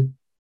gun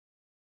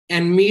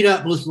and meet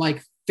up with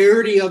like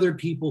 30 other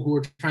people who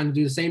are trying to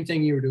do the same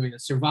thing you were doing, to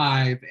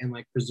survive and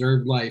like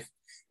preserve life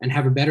and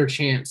have a better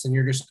chance. And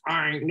you're just,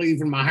 I ain't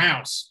leaving my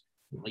house.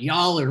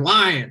 Y'all are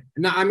lying.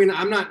 No, I mean,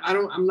 I'm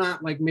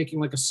not like making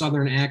like a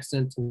Southern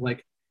accent to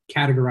like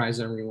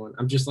categorize everyone.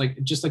 I'm just like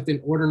the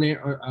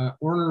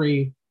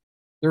ornery.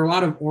 There are a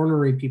lot of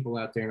ornery people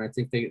out there, and I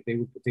think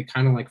they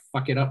kind of like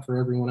fuck it up for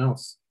everyone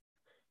else.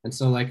 And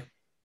so like,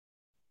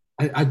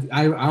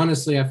 I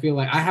honestly, I feel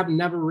like I have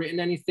never written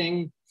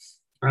anything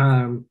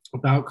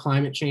about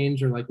climate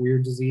change or like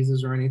weird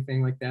diseases or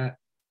anything like that.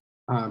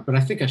 But I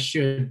think I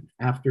should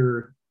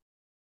after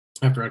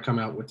I come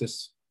out with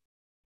this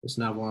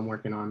novel I'm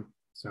working on.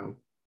 So,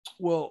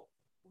 well,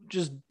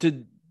 just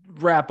to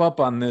wrap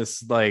up on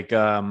this, like,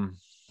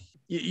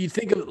 you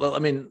think of, I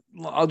mean,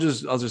 I'll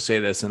just say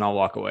this and I'll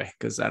walk away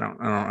because I don't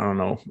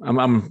know. I'm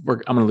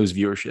gonna lose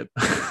viewership.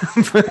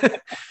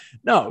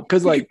 No,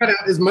 because like cut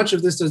out as much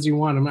of this as you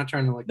want. I'm not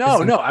trying to like.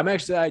 No. I'm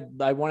actually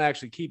I want to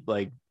actually keep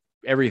like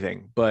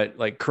everything, but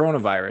like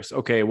coronavirus.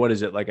 Okay, what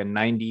is it, like a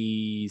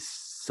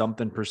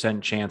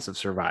 90-something% chance of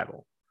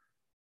survival?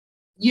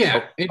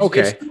 Yeah.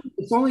 Okay.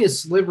 It's only a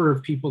sliver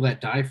of people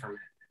that die from it.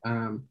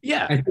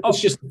 Yeah, I think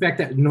it's just the fact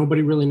that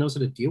nobody really knows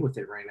how to deal with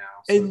it right now.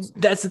 So and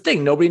that's the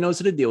thing. Nobody knows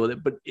how to deal with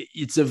it, but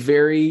it's a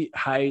very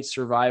high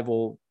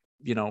survival,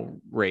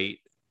 rate.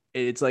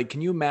 It's like,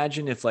 can you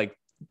imagine if like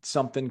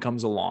something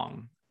comes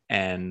along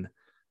and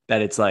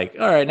that it's like,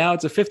 all right, now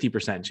it's a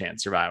 50%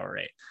 chance survival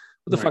rate.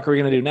 What the fuck are we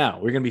going to do now?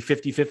 We're going to be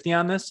 50-50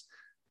 on this?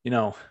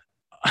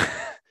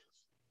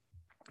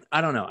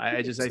 I don't know.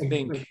 I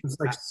think it's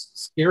like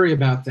scary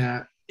about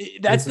that.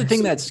 That's the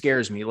thing that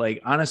scares me.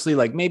 Like, honestly,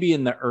 like maybe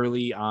in the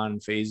early on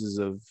phases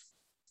of,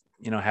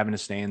 having to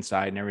stay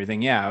inside and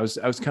everything. Yeah, I was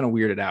kind of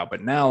weirded out,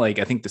 but now like,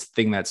 I think this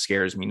thing that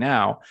scares me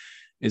now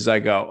is I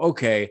go,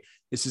 okay,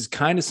 this is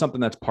kind of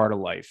something that's part of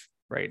life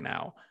right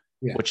now,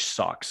 which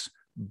sucks.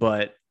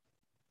 But,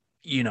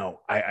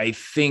 I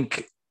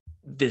think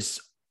this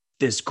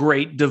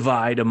great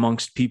divide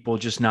amongst people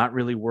just not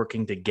really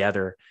working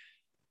together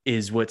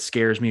is what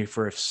scares me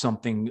for if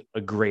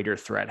a greater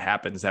threat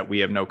happens that we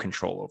have no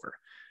control over.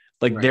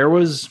 Like there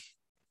was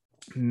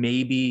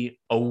maybe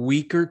a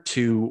week or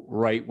two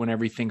right when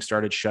everything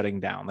started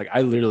shutting down. Like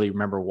I literally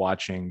remember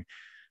reading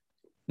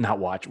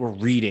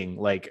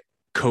like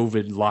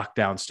COVID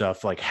lockdown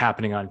stuff like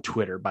happening on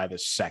Twitter by the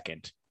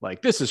second.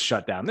 Like this is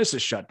shut down.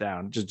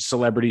 Just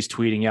celebrities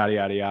tweeting, yada,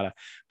 yada, yada.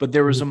 But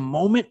there was a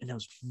moment, and it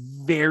was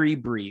very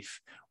brief,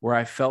 where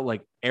I felt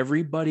like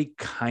everybody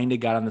kind of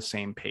got on the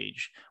same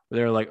page. Where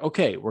they're like,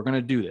 okay, we're going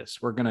to do this.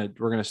 We're going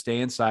to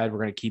stay inside. We're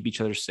going to keep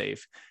each other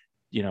safe.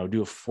 Do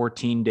a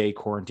 14-day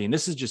quarantine.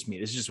 This is just me.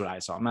 This is just what I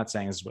saw. I'm not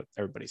saying this is what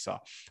everybody saw,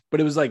 but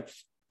it was like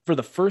for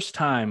the first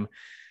time,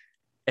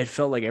 it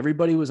felt like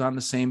everybody was on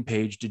the same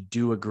page to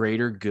do a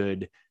greater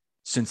good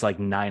since like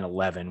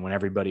 9/11, when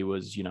everybody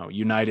was,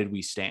 united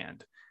we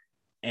stand.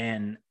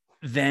 And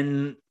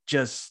then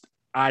just,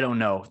 I don't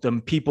know, the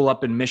people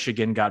up in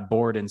Michigan got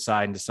bored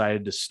inside and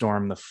decided to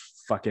storm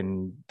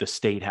the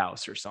state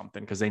house or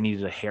something because they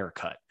needed a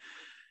haircut.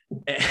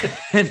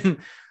 And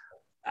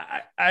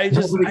I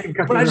just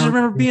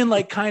remember being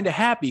like kind of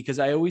happy because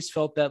I always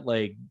felt that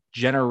like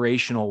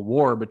generational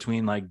war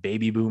between like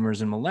baby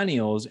boomers and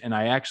millennials. And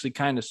I actually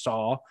kind of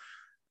saw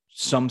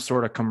some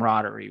sort of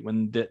camaraderie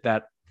when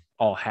that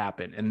all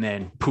happened. And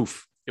then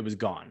poof, it was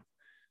gone.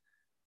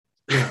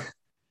 Yeah.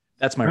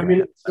 That's my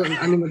like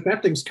that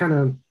thing's kind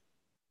of,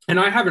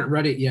 and I haven't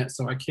read it yet,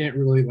 so I can't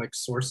really like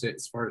source it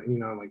as far as,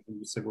 like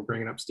you said, we're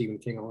bringing up Stephen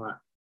King a lot.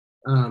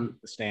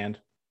 The Stand.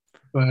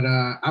 But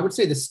I would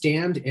say The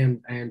Stand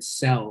and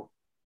Cell.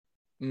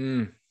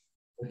 The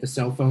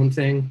cell phone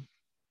thing.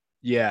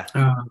 Yeah.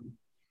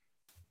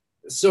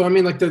 So I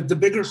mean, like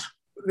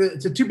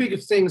the two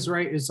biggest things,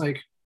 right? Is like,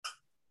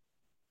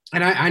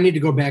 and I need to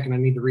go back and I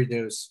need to read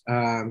those.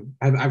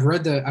 I've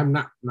read I've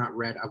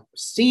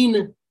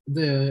seen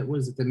the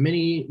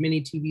mini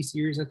TV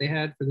series that they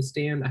had for The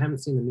Stand. I haven't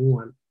seen the new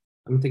one.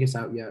 I don't think it's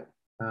out yet.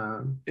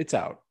 It's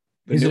out.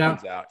 The new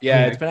one's out.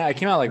 Yeah, it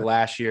came out like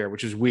last year,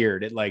 which is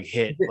weird. It like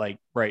hit like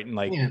right in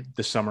like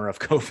the summer of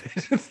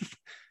COVID.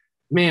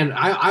 Man,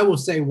 I will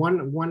say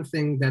one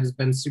thing that has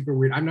been super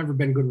weird. I've never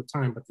been good with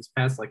time, but this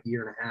past like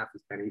year and a half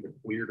has been even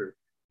weirder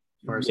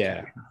as far as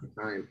time.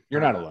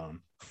 You're not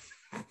alone.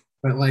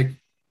 But like,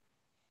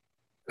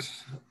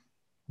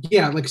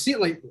 yeah, like see,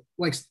 like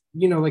like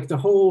the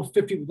whole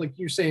 50, like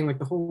you're saying, like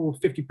the whole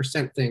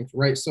 50% thing,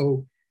 right?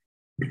 So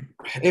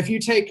if you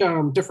take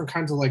different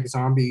kinds of like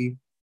zombie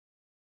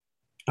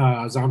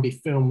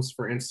zombie films,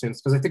 for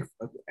instance, because I think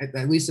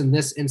at least in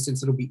this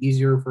instance, it'll be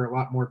easier for a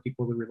lot more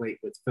people to relate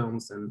with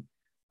films than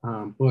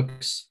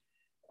books.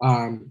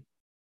 Um,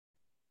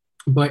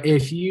 but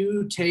if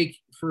you take,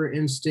 for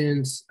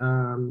instance,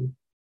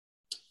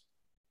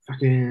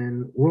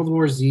 fucking World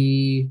War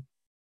Z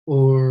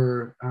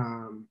or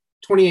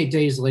 28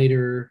 Days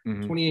Later,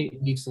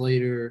 28 Weeks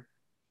Later,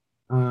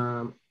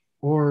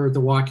 or The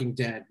Walking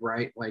Dead,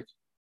 right? Like,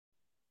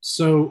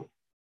 so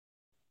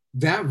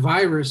that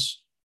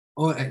virus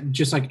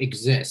just like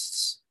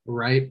exists,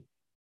 right?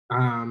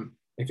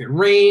 If it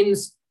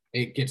rains,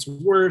 it gets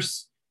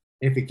worse.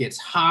 If it gets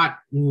hot,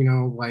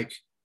 like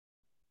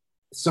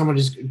someone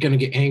is going to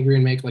get angry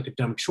and make like a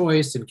dumb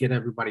choice and get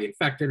everybody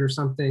infected or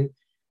something.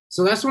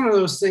 So that's one of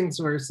those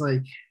things where it's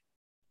like,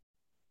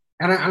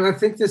 and I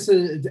think this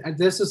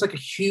is like a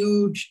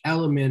huge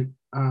element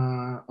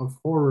of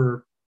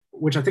horror,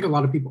 which I think a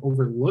lot of people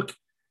overlook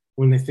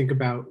when they think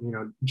about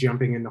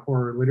jumping into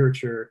horror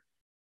literature.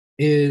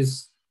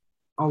 Is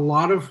a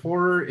lot of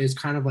horror is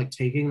kind of like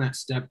taking that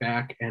step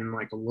back and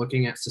like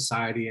looking at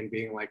society and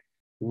being like,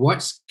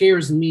 what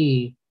scares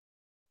me,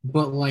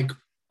 but like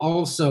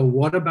also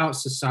what about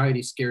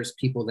society scares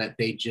people that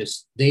they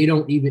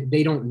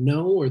don't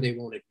know or they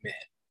won't admit.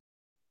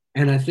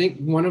 And I think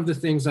one of the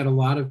things that a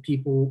lot of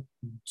people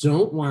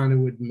don't want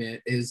to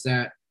admit is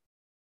that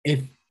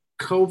if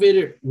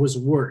COVID was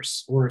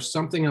worse or if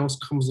something else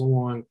comes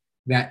along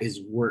that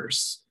is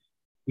worse,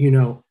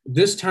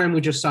 this time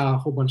we just saw a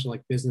whole bunch of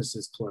like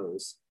businesses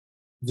close.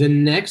 The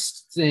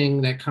next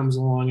thing that comes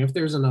along, if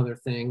there's another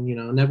thing,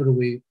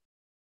 inevitably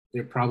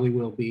there probably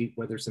will be,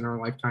 whether it's in our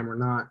lifetime or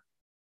not,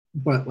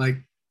 but like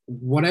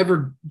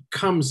whatever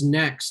comes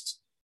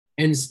next,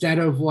 instead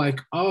of like,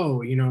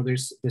 oh,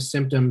 there's the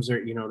symptoms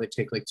or, they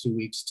take like 2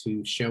 weeks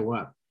to show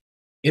up.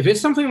 If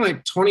it's something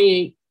like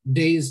 28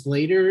 days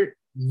later,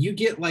 you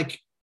get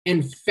like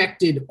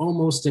infected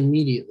almost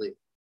immediately.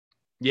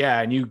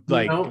 Yeah, and you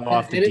like go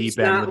off the deep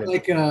end with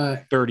like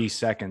 30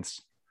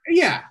 seconds.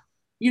 Yeah,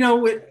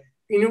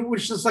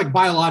 which is like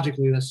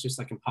biologically, that's just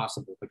like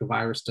impossible. Like a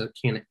virus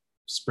can't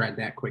spread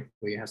that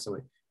quickly. It has to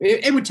like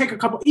it would take a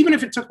couple, even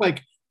if it took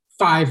like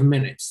 5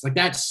 minutes. Like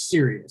that's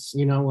serious.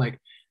 Like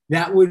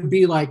that would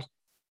be like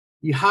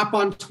you hop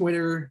on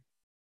Twitter,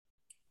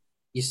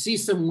 you see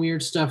some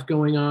weird stuff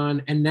going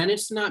on, and then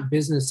it's not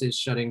businesses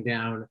shutting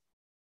down,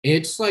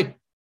 it's like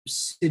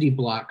city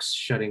blocks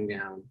shutting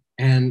down.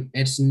 And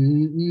it's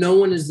no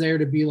one is there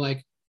to be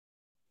like,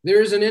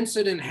 there's an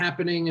incident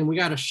happening and we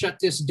got to shut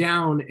this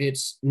down.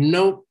 It's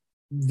nope,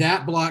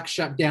 that block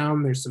shut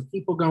down. There's some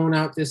people going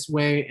out this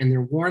way and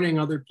they're warning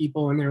other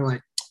people and they're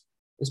like,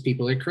 these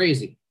people are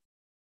crazy.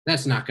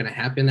 That's not going to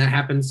happen. That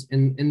happens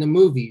in the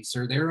movies,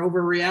 or they're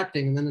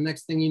overreacting. And then the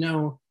next thing you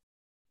know,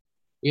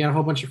 you got a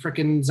whole bunch of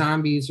freaking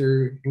zombies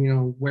or,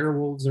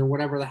 werewolves or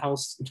whatever the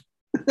hell's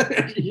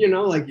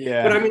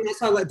yeah. But I mean,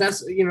 that's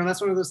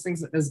one of those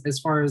things as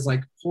far as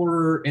like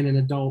horror and an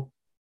adult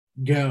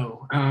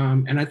go.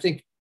 And I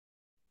think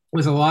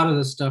with a lot of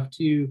this stuff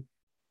too,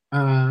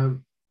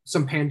 some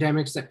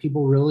pandemics that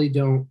people really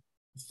don't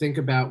think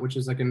about, which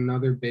is like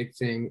another big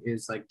thing,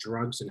 is like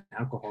drugs and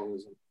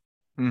alcoholism.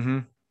 Mm-hmm.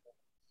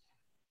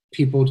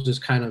 People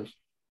just kind of,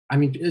 I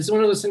mean, it's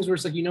one of those things where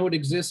it's like, it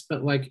exists,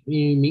 but like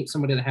you meet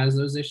somebody that has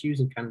those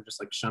issues and kind of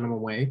just like shun them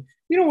away.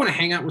 You don't want to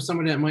hang out with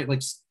somebody that might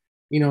like,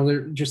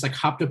 they're just like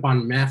hopped up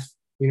on meth.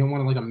 You don't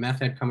want to like a meth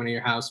head coming to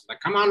your house,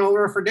 like, come on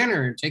over for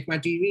dinner and take my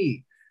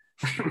TV.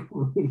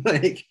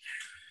 Like,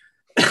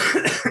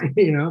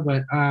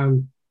 but I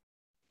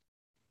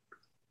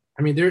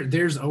mean,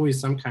 there's always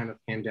some kind of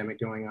pandemic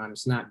going on.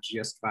 It's not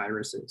just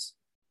viruses.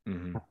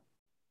 Mm-hmm.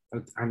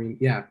 I mean,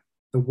 yeah,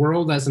 the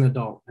world as an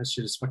adult, that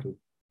shit is fucking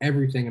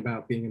everything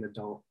about being an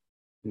adult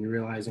and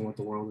realizing what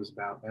the world is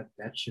about.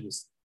 That shit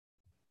is,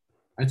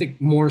 I think,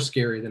 more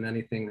scary than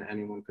anything that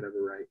anyone could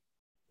ever write.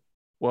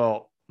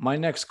 Well, my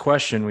next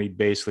question, we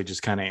basically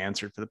just kind of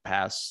answered for the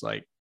past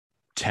like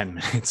 10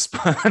 minutes,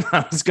 but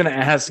I was going to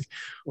ask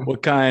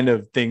what kind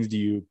of things do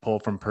you pull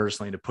from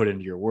personally to put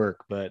into your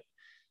work? But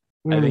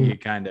I think you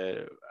kind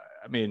of,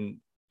 I think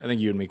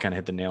you and me kind of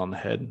hit the nail on the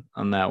head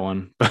on that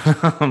one.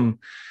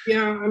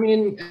 Yeah, I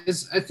mean,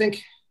 I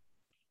think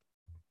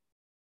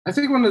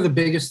one of the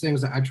biggest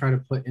things that I try to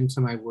put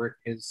into my work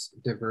is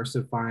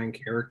diversifying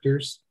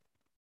characters.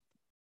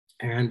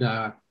 And,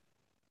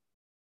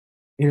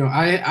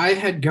 I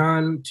had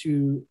gone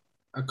to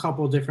a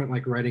couple different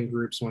like writing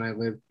groups when I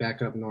lived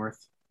back up north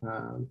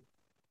in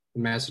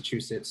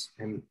Massachusetts,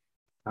 and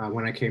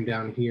when I came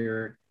down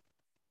here.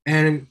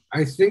 And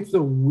I think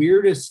the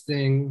weirdest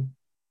thing,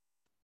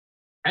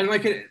 and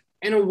like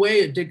in a way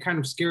it did kind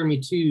of scare me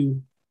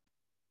too.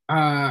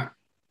 So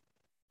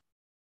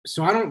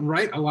I don't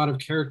write a lot of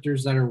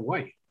characters that are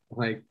white.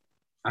 Like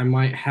I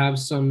might have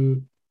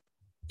some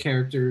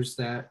characters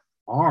that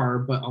are,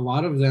 but a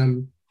lot of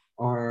them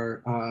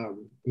are,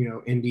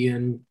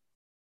 Indian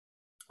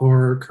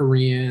or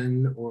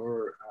Korean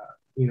or,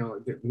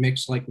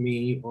 mixed like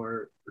me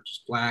or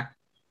just Black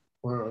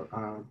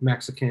or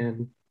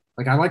Mexican.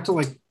 Like I like to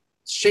like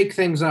shake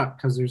things up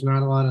because there's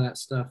not a lot of that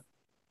stuff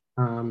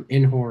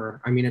in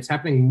horror. I mean, it's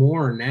happening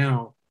more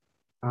now,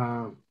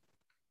 um,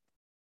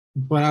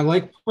 but I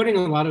like putting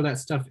a lot of that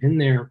stuff in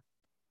there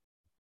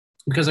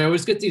because I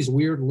always get these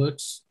weird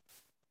looks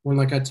when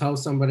like I tell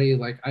somebody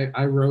like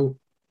I wrote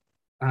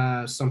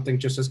something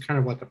just as kind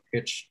of like a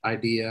pitch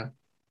idea.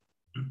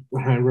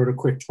 I wrote a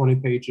quick 20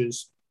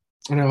 pages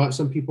and I let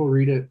some people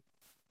read it.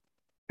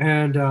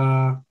 And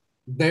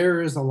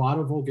there is a lot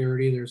of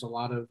vulgarity. There's a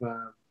lot of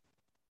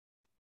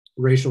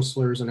racial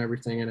slurs and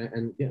everything in it.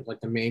 And yeah, like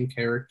the main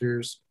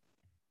characters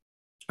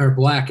are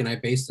Black. And I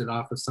based it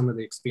off of some of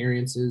the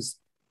experiences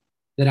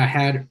that I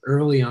had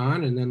early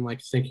on. And then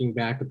like thinking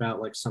back about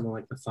like some of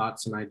like the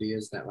thoughts and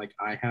ideas that like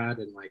I had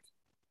and like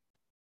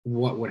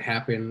what would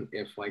happen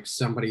if like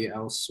somebody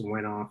else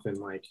went off and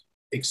like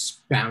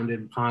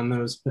expounded upon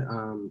those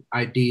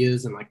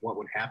ideas and like what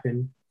would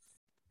happen.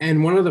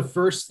 And one of the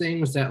first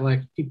things that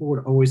like people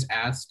would always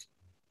ask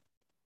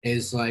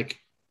is like,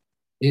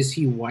 is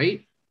he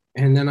white?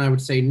 And then I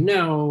would say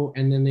no.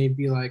 And then they'd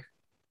be like,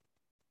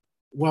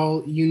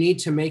 well, you need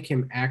to make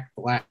him act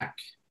Black.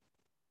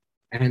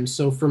 And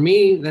so for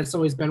me, that's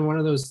always been one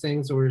of those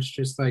things where it's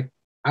just like,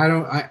 I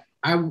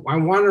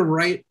want to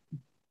write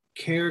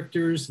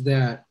characters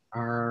that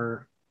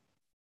are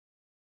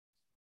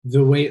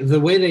the way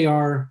they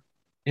are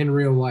in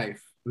real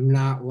life,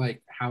 not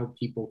like how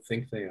people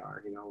think they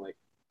are, you know, like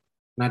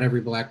not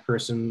every Black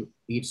person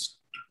eats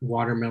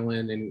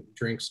watermelon and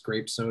drinks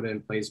grape soda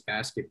and plays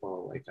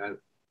basketball. Like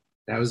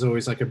that was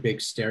always like a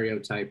big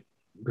stereotype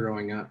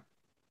growing up.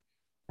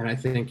 And I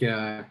think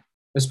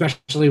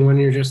especially when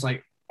you're just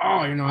like,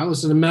 oh, you know, I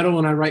listen to metal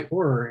and I write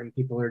horror, and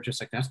people are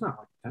just like, that's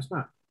not.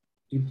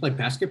 Do you play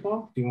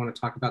basketball? Do you want to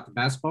talk about the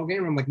basketball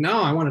game? I'm like,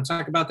 no, I want to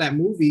talk about that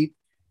movie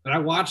that I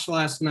watched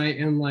last night,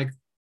 and like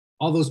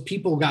all those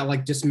people got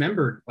like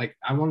dismembered. Like,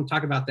 I want to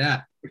talk about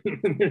that.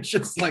 It's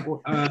just like,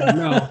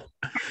 no.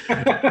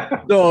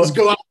 No. Let's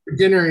go out for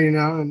dinner, you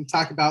know, and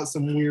talk about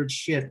some weird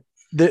shit.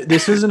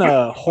 This isn't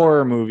a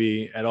horror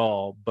movie at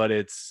all, but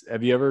it's.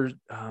 Have you ever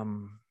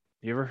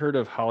heard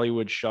of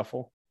Hollywood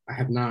Shuffle? I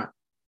have not.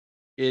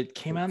 It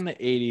came out in the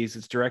 80s.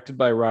 It's directed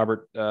by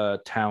Robert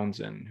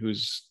Townsend,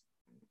 who's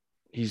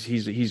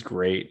he's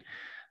great,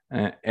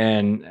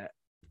 and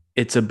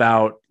it's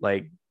about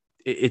like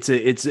it's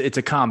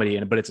a comedy,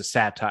 but it's a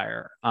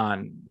satire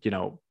on, you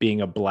know,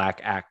 being a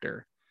Black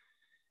actor.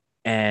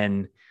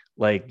 And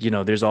like, you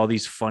know, there's all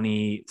these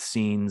funny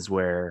scenes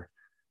where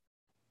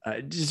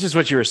it's just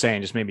what you were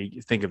saying just made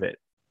me think of it.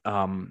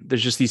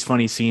 There's just these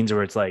funny scenes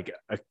where it's like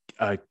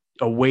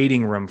a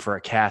waiting room for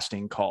a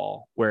casting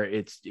call where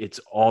it's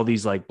all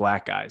these like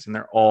Black guys, and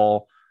they're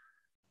all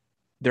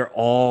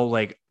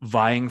like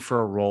vying for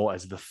a role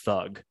as the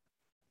thug,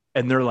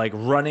 and they're like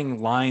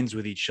running lines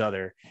with each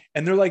other,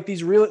 and they're like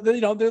these real,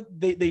 you know,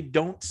 they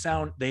don't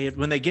sound,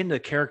 when they get into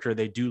character,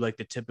 they do like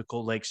the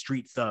typical like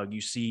street thug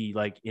you see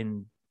like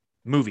in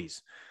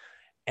movies.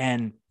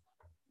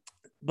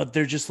 But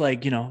they're just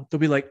like, you know, they'll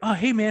be like, oh,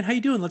 hey man, how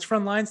you doing? Let's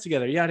run lines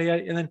together. Yada,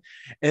 yada.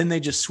 And they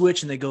just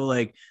switch and they go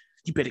like,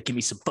 you better give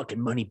me some fucking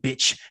money,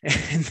 bitch.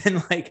 And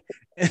then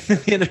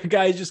the other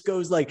guy just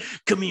goes like,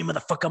 come here,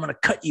 motherfucker, I'm going to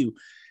cut you.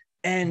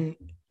 And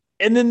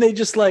then they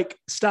just like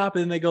stop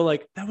and they go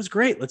like, that was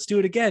great. Let's do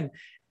it again.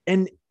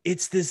 And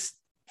it's this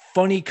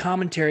funny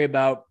commentary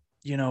about,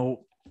 you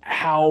know,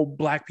 how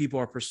Black people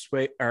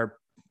are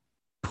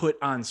put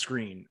on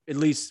screen, at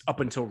least up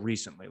until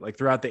recently, like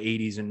throughout the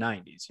 80s and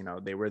 90s. You know,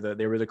 they were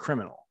the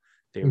criminal.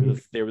 They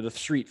were the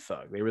street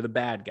thug. They were the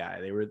bad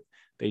guy.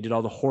 They did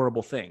all the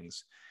horrible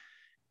things.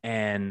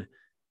 And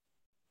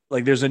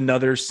like, there's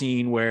another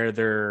scene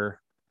where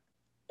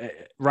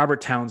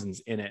Robert Townsend's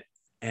in it.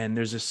 And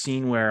there's a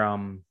scene where,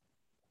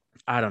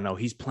 I don't know,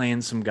 he's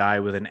playing some guy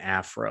with an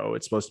afro.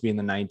 It's supposed to be in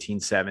the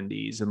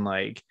 1970s. And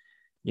like,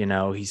 you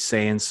know, he's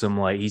saying some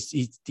like,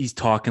 he's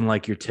talking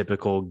like your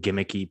typical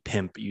gimmicky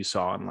pimp you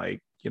saw in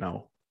like, you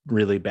know,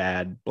 really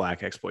bad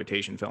Black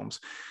exploitation films.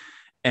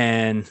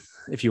 And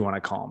if you want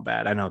to call him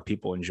bad, I know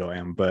people enjoy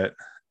him, but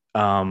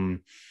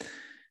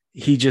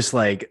he just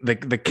like the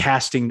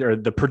casting, or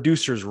the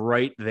producer's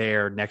right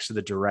there next to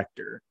the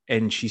director.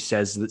 And she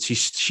says that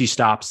she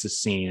stops the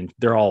scene, and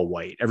they're all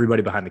white.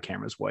 Everybody behind the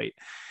camera is white.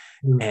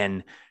 Mm.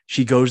 And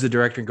she goes to the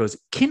director and goes,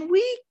 can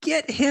we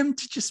get him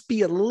to just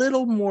be a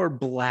little more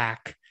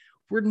Black?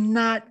 We're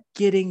not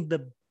getting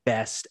the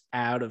best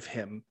out of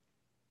him.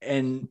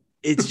 And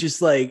it's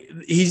just like,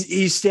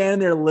 he's standing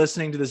there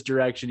listening to this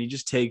direction. He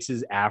just takes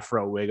his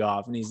afro wig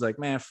off and he's like,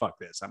 man, fuck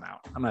this. I'm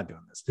out. I'm not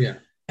doing this. Yeah.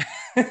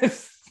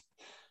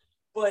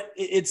 But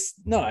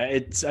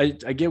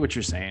I get what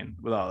you're saying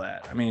with all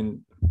that. I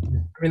mean,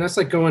 that's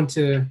like going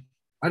to,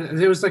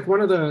 it was like one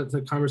of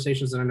the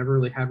conversations that I never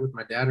really had with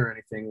my dad or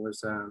anything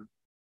was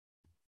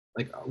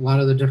like a lot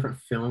of the different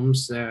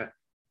films that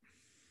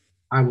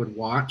I would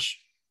watch.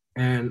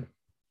 And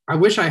I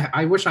wish I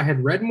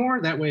had read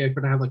more. That way I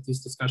could have like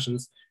these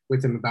discussions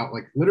with him about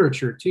like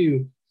literature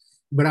too.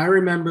 But I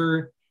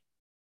remember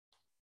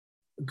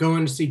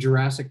going to see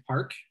Jurassic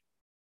Park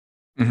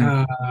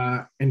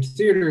in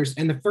theaters,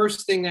 and the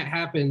first thing that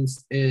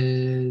happens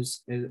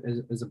is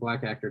a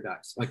black actor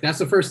dies. Like that's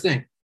the first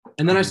thing.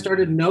 And then I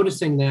started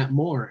noticing that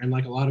more, and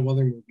like a lot of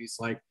other movies,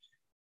 like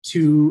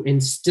to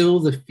instill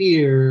the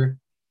fear,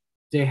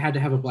 they had to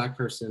have a black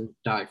person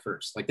die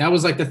first. Like that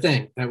was like the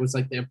thing. That was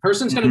like the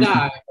person's gonna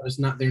die, but it's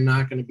not. They're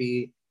not gonna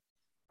be.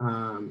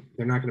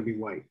 They're not gonna be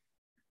white.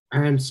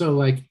 And so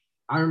like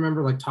I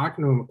remember like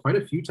talking to him quite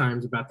a few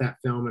times about that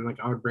film, and like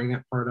I would bring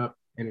that part up,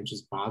 and it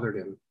just bothered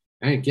him.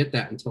 I didn't get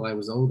that until I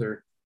was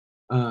older.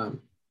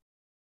 And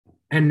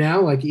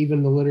now like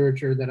even the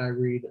literature that I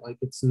read, like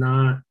it's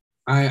not.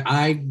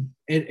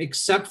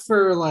 Except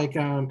for like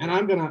and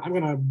I'm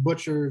gonna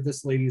butcher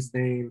this lady's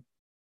name.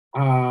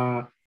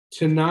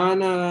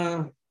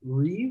 Tanana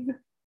Reeve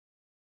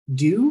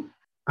Do.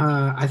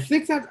 I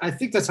think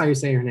that's how you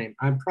say her name.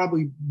 I'm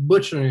probably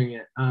butchering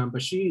it.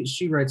 But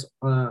she writes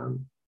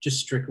just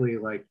strictly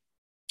like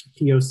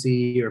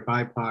POC or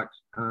BIPOC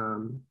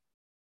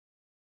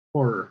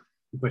horror,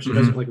 but she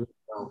doesn't like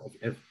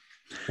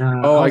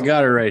well. I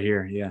got her right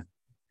here. Yeah.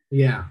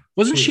 Yeah.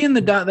 Wasn't she in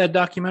that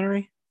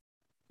documentary?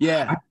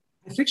 Yeah.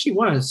 I think she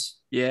was.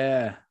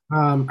 Yeah.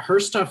 Her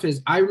stuff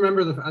is. I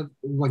remember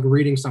like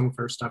reading some of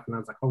her stuff, and I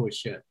was like, "Holy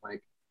shit!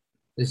 Like,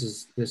 this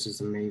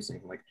is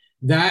amazing." Like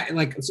that.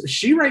 Like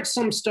she writes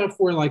some stuff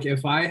where, like,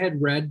 if I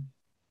had read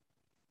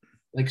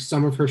like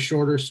some of her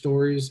shorter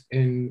stories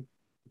in,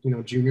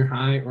 junior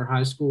high or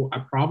high school, I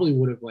probably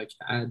would have like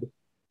had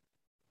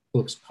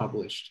books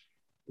published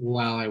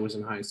while I was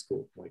in high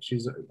school. Like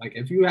she's like,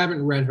 if you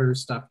haven't read her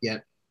stuff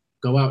yet,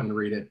 go out and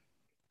read it.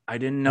 I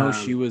didn't know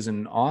she was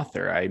an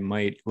author. I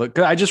might look.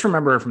 I just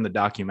remember her from the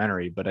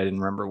documentary, but I didn't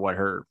remember what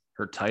her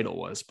title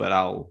was. But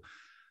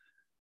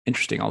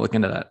interesting. I'll look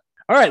into that.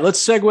 All right,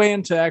 let's segue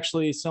into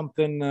actually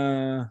something.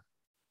 I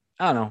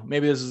don't know.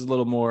 Maybe this is a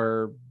little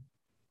more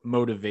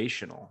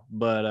motivational,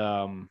 but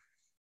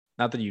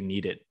not that you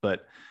need it.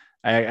 But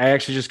I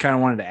actually just kind of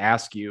wanted to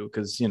ask you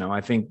because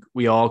I think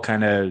we all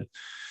kind of,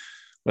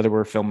 whether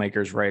we're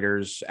filmmakers,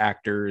 writers,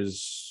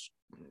 actors,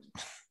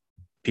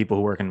 people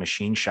who work in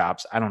machine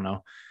shops, I don't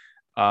know.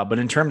 But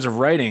in terms of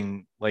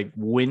writing, like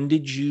when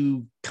did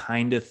you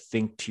kind of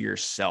think to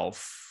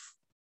yourself,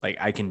 like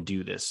I can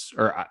do this,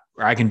 or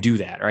I can do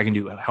that, or I can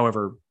do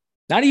however,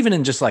 not even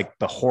in just like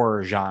the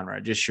horror genre,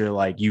 just you're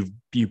like, you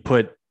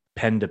put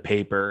pen to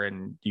paper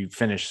and you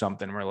finish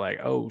something. We're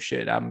like, oh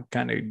shit, I'm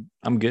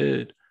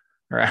good.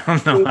 Or I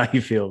don't know how you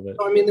feel, but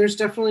I mean, there's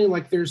definitely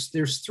like, there's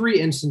 3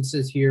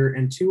 instances here,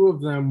 and 2 of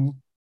them,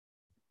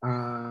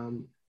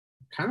 kind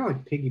of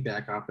like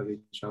piggyback off of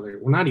each other.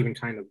 Well, not even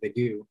kind of, they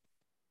do.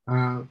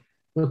 But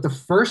the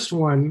first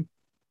one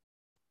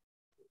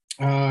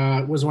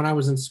was when I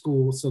was in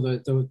school. So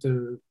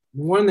the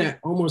one that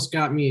almost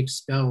got me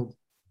expelled,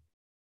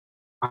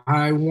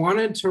 I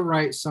wanted to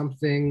write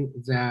something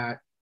that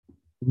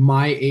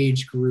my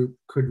age group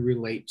could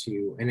relate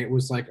to. And it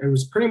was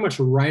pretty much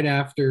right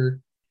after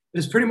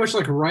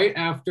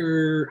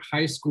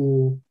high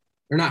school,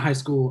 or not high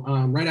school,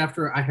 right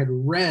after I had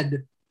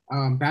read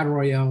Battle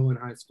Royale in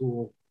high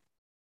school.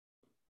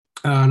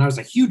 And I was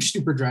a huge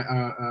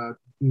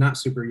not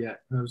super yet.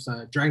 I was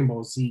Dragon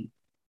Ball Z. I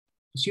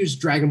was a huge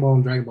Dragon Ball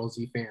and Dragon Ball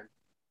Z fan.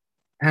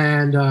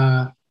 And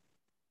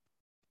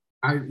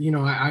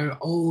I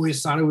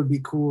always thought it would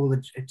be cool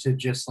to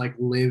just like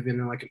live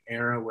in like an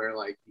era where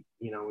like,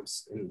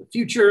 it's in the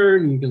future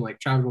and you can like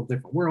travel to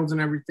different worlds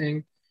and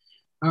everything.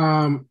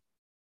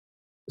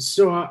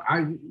 So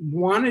I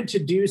wanted to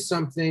do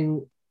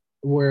something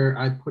where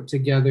I put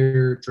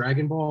together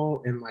Dragon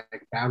Ball and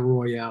like Battle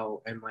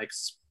Royale and like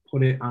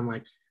put it on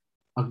like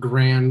a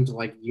grand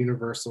like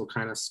universal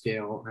kind of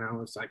scale. And I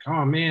was like,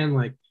 oh man,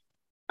 like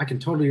I can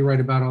totally write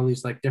about all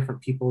these like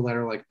different people that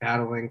are like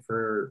battling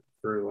for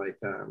like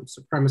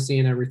supremacy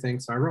and everything.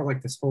 So I wrote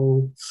like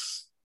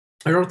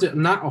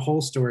not a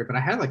whole story, but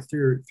I had like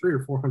 300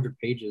 or 400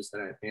 pages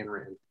that I had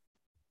handwritten.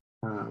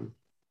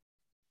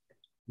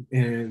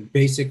 And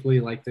basically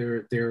like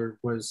there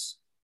was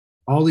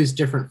all these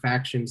different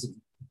factions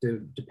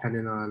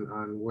depending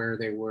on where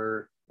they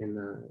were in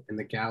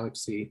the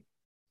galaxy.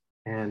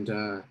 And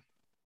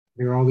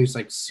there were all these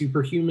like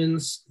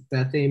superhumans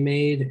that they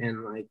made,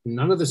 and like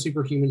none of the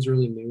superhumans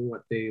really knew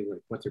what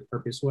their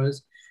purpose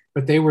was,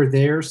 but they were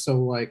there. So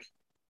like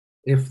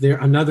if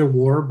another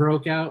war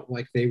broke out,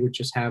 like they would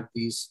just have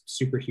these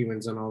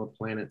superhumans on all the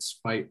planets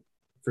fight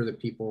for the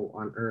people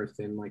on Earth,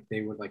 and like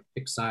they would like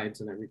pick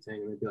sides and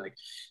everything, and they'd be like,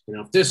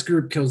 if this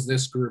group kills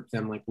this group,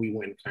 then like we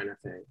win, kind of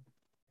thing.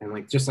 And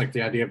like just like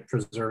the idea of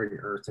preserving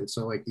Earth. And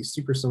so like these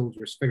super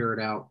soldiers figure it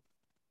out,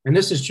 and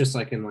this is just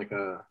like in like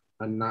a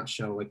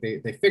nutshell. Like they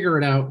figure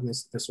it out, and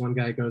this one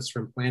guy goes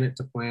from planet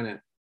to planet,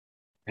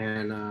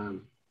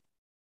 and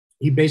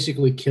he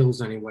basically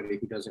kills anybody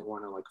who doesn't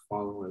want to like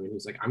follow him. And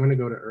he's like, I'm gonna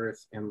go to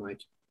Earth and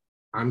like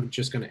I'm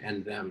just gonna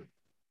end them,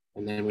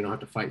 and then we don't have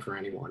to fight for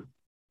anyone.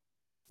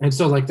 And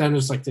so like then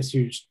there's like this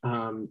huge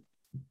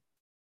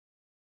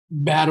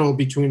battle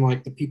between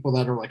like the people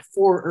that are like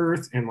for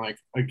Earth and like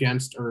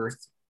against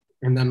Earth,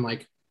 and then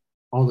like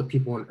all the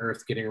people on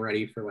Earth getting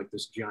ready for like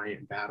this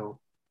giant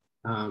battle.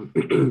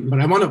 But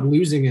I wound up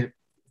losing it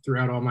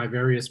throughout all my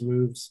various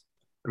moves.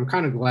 I'm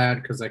kind of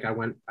glad because like I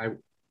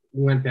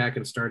went back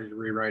and started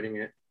rewriting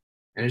it,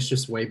 and it's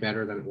just way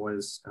better than it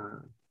was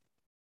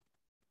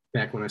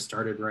back when I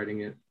started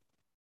writing it.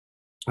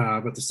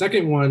 But the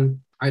second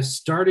one, I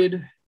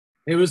started.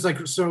 It was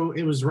like so.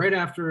 It was right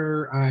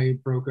after I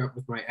broke up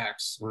with my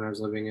ex when I was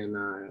living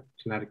in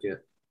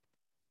Connecticut,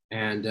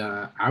 and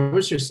I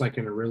was just like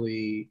in a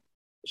really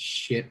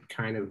shit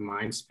kind of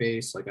mind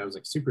space. Like I was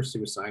like super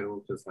suicidal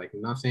because like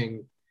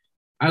nothing.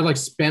 I like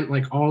spent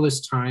like all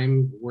this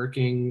time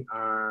working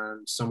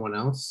on someone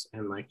else,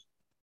 and like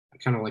I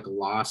kind of like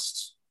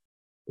lost,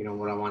 you know,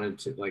 what I wanted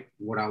to do.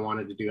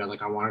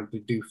 I wanted to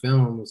do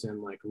films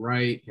and like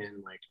write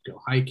and like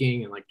go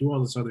hiking and like do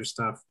all this other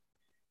stuff,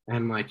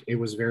 and like it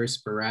was very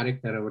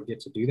sporadic that I would get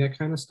to do that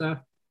kind of stuff.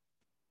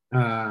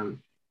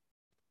 Um,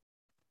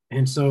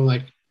 and so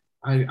like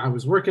I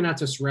was working at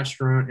this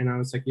restaurant, and I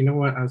was like, you know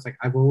what? I was like,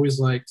 I've always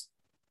liked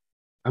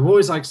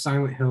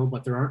Silent Hill,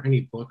 but there aren't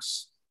any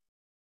books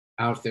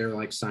out there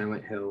like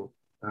Silent Hill.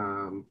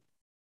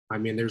 I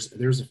mean,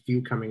 there's a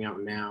few coming out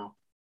now,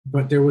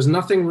 but there was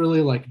nothing really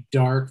like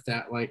dark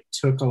that like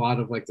took a lot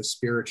of like the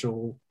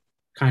spiritual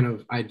kind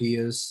of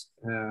ideas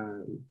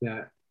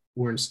that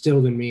were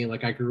instilled in me.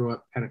 Like I grew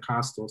up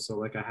Pentecostal, so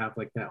like I have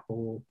like that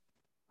whole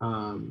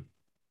um,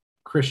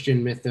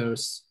 Christian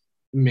mythos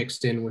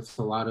mixed in with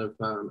a lot of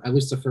at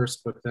least the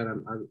first book that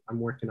I'm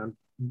working on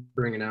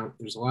bringing out.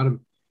 There's a lot of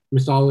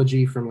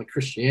mythology from like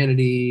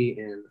Christianity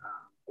and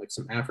like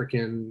some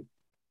African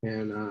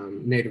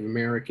and Native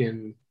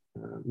American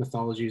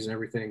mythologies and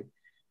everything.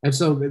 And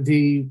so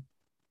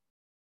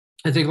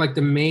I think like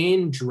the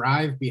main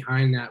drive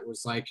behind that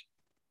was like,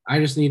 I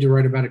just need to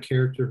write about a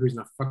character who's in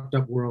a fucked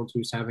up world,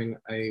 who's having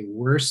a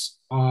worse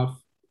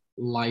off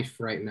life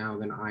right now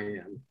than I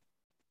am.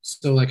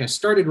 So like I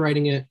started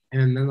writing it,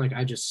 and then like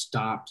I just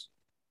stopped.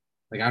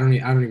 Like I don't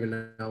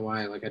even know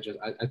why. Like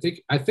I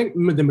think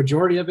the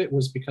majority of it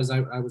was because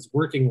I was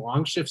working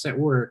long shifts at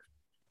work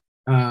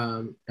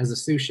as a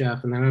sous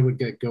chef, and then I would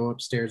go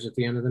upstairs at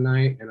the end of the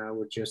night, and I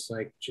would just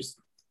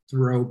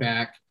throw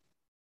back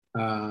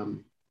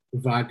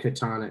vodka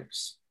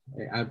tonics.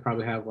 I'd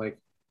probably have like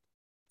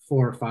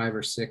 4 or 5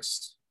 or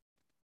 6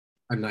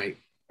 a night,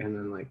 and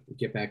then like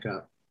get back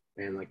up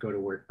and like go to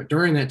work. But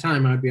during that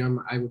time,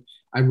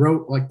 I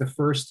wrote like the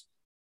first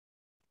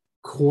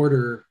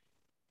quarter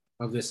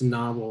of this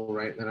novel,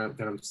 right, that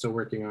I'm still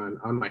working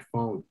on my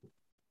phone.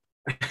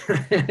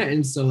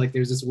 And so like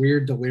there's this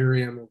weird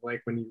delirium of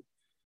like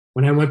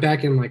when I went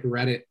back and like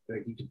read it,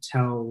 like you could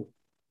tell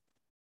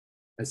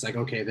it's like,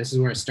 okay, this is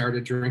where I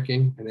started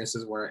drinking and this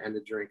is where I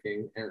ended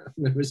drinking. And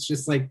it was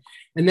just like,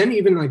 and then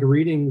even like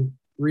reading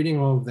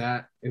all of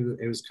that,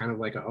 it was kind of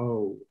like,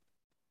 oh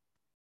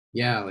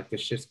yeah, like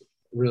this shit's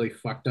really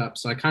fucked up.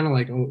 So I kind of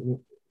like,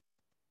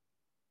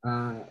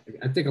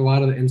 I think a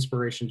lot of the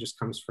inspiration just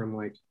comes from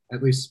like,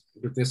 at least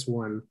with this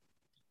one,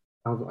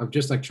 of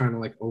just like trying to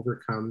like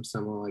overcome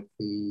some of like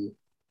the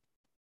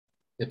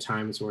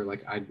times where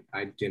like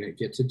I didn't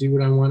get to do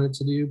what I wanted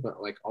to do,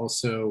 but like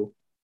also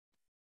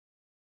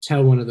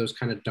tell one of those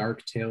kind of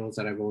dark tales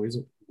that I've always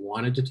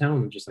wanted to tell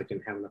and just like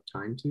didn't have enough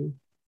time to.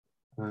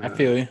 I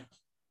feel you.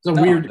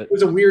 It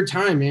was a weird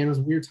time, man. It was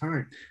a weird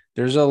time.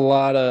 There's a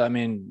lot of, I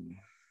mean,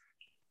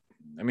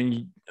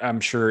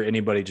 I'm sure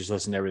anybody just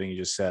listened to everything you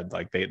just said,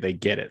 like they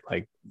get it.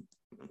 Like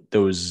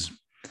those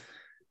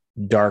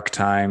dark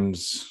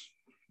times,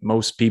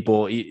 most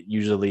people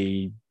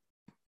usually,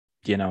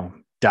 you know,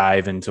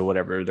 dive into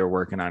whatever they're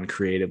working on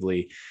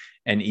creatively.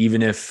 And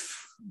even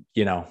if,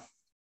 you know,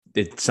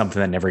 it's something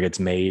that never gets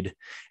made.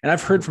 And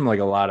I've heard from like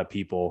a lot of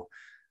people,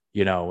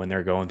 you know, when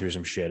they're going through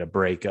some shit, a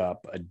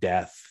breakup, a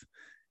death,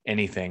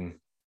 anything,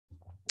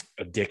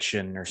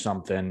 addiction or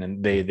something,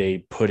 and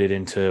they put it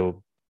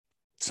into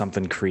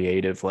something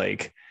creative.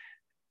 Like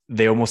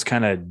they almost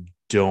kind of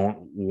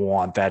don't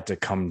want that to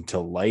come to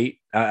light.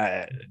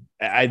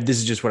 This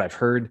is just what I've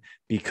heard,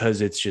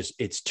 because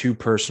it's too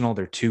personal.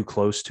 They're too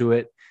close to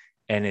it.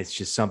 And it's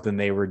just something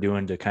they were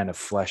doing to kind of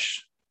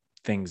flesh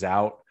things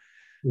out.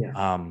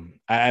 Yeah.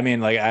 I mean,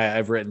 like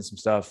I've written some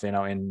stuff, you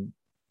know, in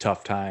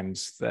tough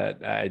times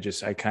that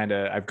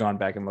I've gone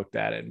back and looked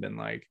at it and been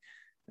like,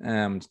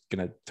 I'm just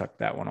going to tuck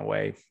that one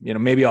away. You know,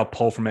 maybe I'll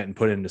pull from it and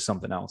put it into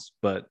something else,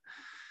 but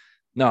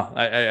no,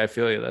 I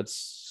feel you.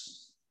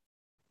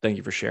 Thank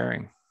you for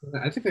sharing.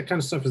 I think that kind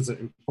of stuff is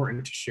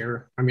important to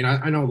share. I mean,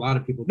 I know a lot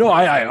of people. No,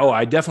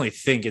 I definitely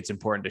think it's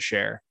important to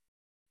share.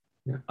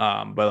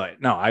 Yeah. But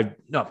like,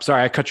 no,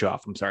 sorry, I cut you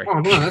off. I'm sorry. Oh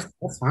no,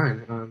 that's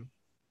fine.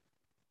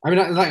 I mean,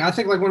 I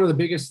think like one of the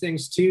biggest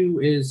things too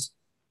is,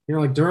 you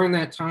know, like during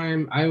that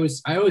time, I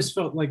always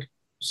felt like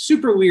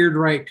super weird,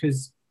 right?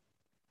 Because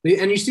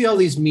and you see all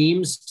these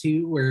memes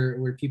too,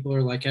 where people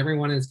are like,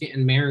 everyone is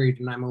getting married,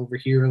 and I'm over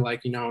here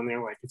like, you know, and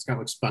they're like, it's got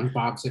like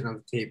SpongeBob sitting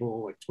on the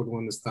table, like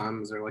twiddling his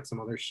thumbs or like some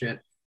other shit,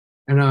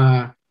 and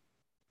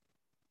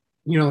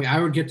you know, like,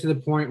 I would get to the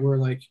point where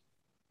like,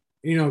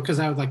 you know, because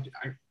I was like,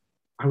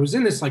 I was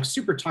in this like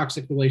super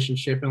toxic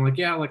relationship, and like,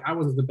 yeah, like I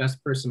wasn't the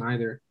best person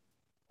either.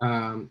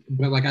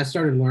 But like I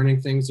started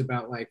learning things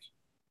about like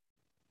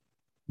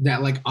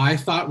that like I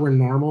thought were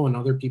normal and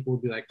other people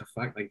would be like the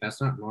fuck, like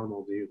that's not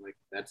normal, dude. Like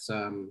that's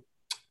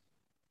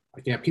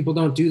like yeah, people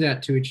don't do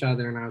that to each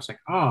other. And I was like,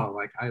 oh,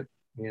 like I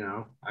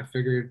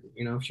figured,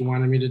 if she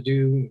wanted me to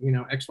do,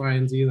 X, Y,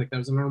 and Z, like that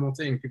was a normal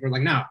thing. People were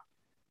like, no.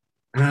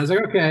 And I was like,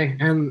 okay.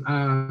 And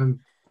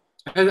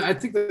I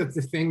think that's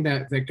the thing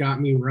that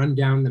got me run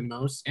down the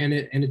most. And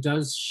it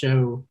does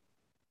show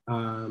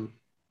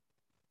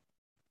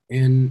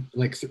in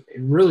like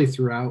really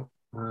throughout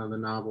the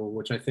novel,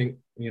 which I think,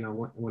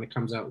 when it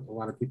comes out, a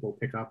lot of people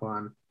pick up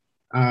on,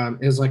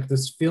 is like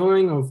this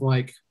feeling of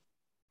like,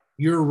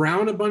 you're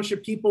around a bunch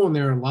of people and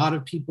there are a lot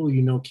of people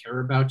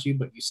care about you,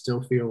 but you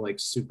still feel like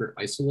super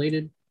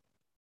isolated.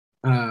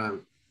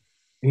 Um,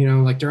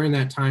 like during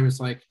that time, it's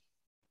like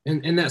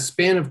in that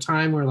span of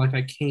time where like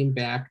I came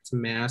back to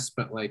Mass,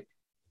 but like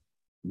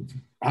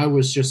I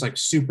was just like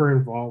super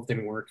involved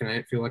in work and I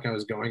didn't feel like I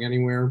was going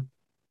anywhere.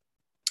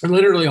 And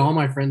literally all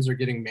my friends are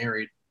getting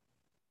married.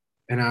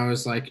 And I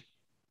was like,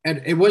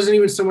 and it wasn't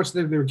even so much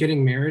that they were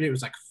getting married. It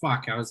was like,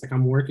 fuck. I was like,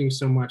 I'm working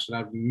so much that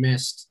I've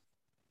missed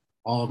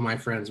all of my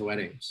friends'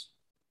 weddings.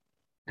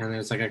 And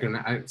it's like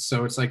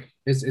so it's like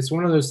it's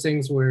one of those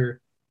things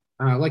where,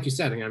 like you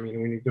said, I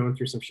mean, when you're going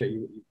through some shit,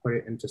 you put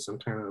it into some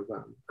kind of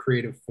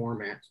creative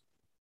format.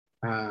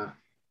 And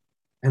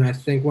I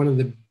think one of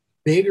the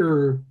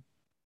bigger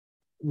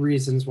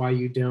reasons why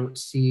you don't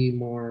see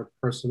more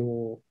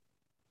personal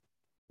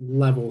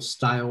level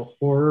style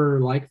horror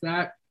like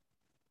that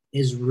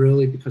is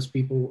really because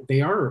people,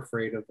 they are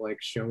afraid of like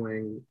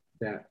showing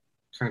that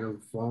kind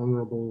of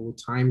vulnerable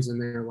times in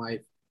their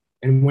life.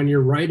 And when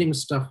you're writing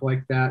stuff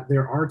like that,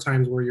 there are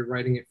times where you're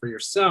writing it for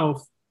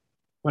yourself,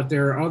 but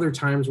there are other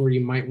times where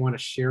you might want to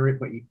share it,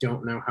 but you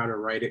don't know how to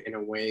write it in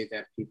a way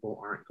that people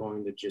aren't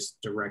going to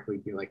just directly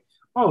be like,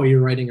 oh,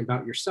 you're writing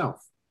about yourself.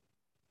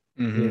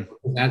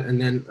 Mm-hmm. And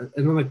then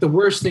like the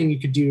worst thing you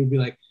could do would be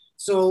like,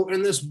 so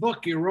in this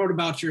book you wrote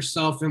about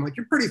yourself and like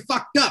you're pretty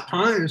fucked up,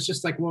 huh? And it's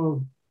just like,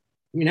 well,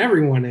 I mean,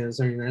 everyone is.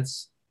 I mean,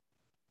 that's,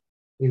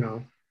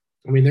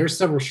 there's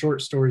several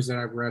short stories that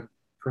I've read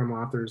from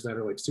authors that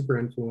are like super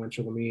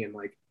influential to me, and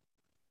like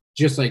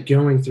just like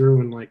going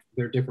through and like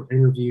their different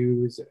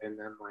interviews and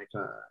then like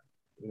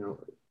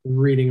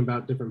reading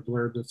about different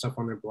blurbs and stuff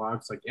on their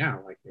blogs, like yeah,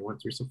 like they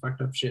went through some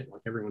fucked up shit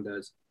like everyone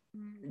does.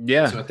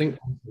 Yeah. So I think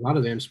a lot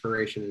of the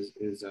inspiration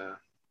is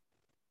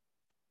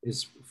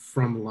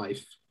from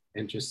life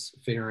and just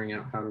figuring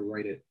out how to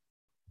write it.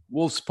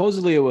 Well,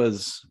 supposedly it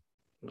was,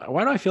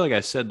 why do I feel like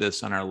I said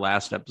this on our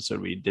last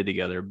episode we did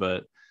together,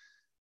 but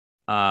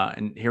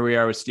and here we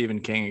are with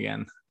Stephen King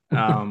again.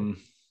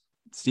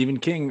 Stephen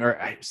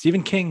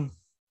King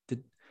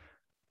did,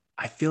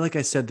 I feel like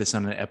I said this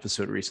on an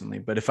episode recently,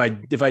 but if I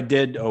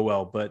did, oh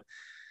well. But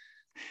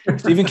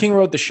Stephen King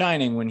wrote The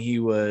Shining when he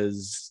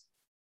was,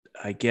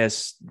 I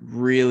guess,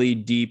 really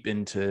deep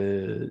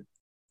into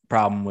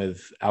problem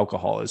with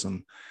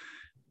alcoholism,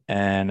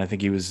 and I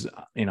think he was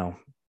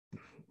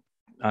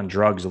on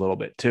drugs a little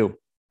bit too.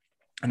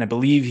 And I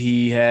believe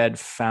he had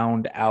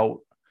found out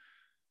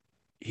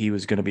he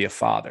was going to be a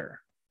father.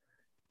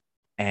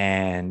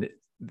 And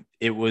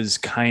it was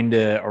kind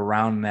of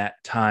around that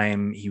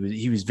time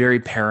he was very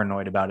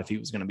paranoid about if he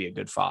was going to be a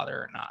good father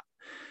or not.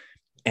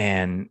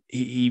 And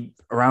he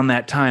around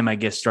that time, I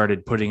guess,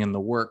 started putting in the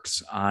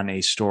works on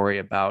a story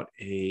about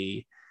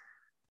a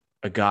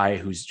guy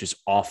who's just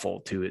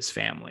awful to his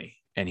family,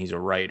 and he's a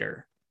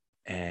writer.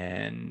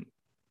 And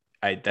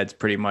that's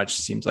pretty much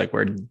seems like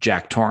where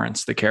Jack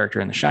Torrance, the character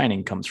in The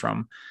Shining, comes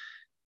from.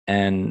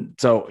 And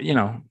so,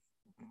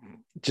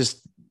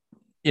 just,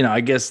 I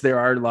guess there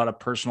are a lot of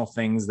personal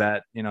things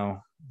that,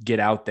 get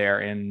out there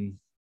in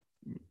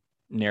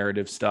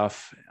narrative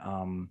stuff.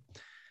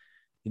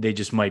 They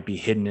just might be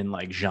hidden in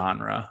like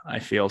genre, I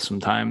feel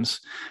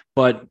sometimes.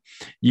 But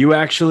you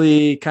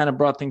actually kind of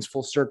brought things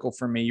full circle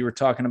for me. You were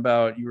talking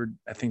about,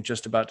 I think,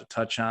 just about to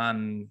touch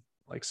on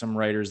like some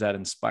writers that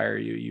inspire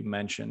you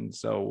mentioned.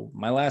 So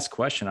my last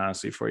question,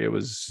 honestly, for you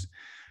was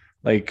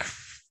like,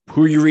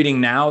 who are you reading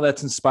now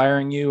that's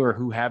inspiring you, or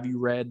who have you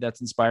read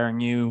that's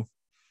inspiring you?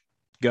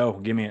 Go,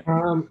 give me it.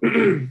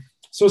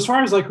 So as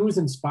far as like who's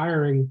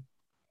inspiring,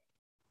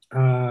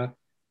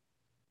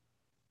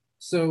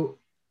 so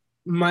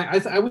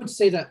I would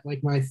say that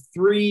like my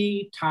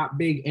three top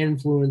big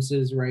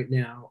influences right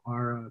now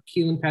are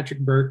Keelan Patrick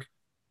Burke,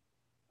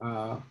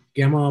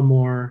 Gemma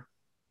Amor,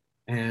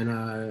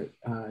 and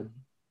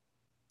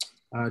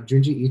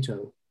Junji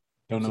Ito.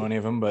 Don't know any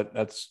of them, but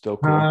that's still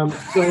cool.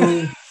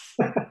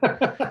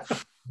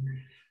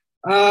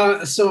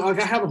 So I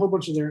have a whole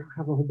bunch of their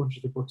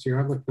books here.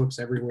 I have like books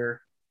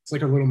everywhere. It's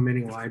like a little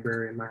mini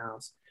library in my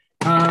house.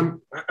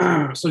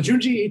 So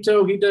Junji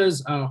Ito, he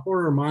does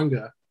horror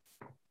manga.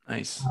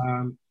 Nice.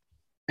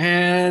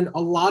 And a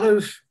lot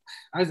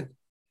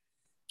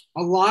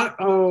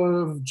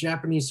of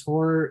Japanese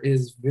horror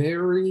is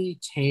very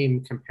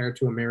tame compared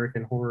to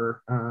American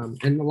horror,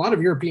 and a lot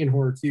of European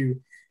horror too,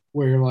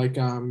 where like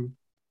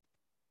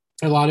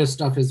a lot of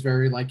stuff is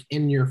very like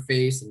in your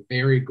face and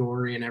very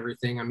gory and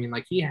everything. I mean,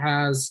 like he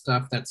has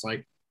stuff that's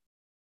like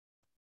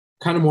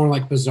kind of more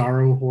like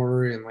bizarro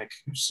horror and like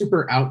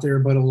super out there,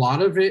 but a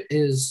lot of it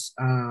is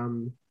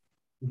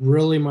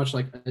really much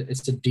like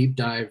it's a deep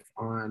dive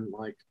on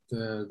like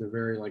the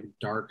very like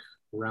dark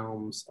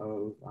realms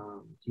of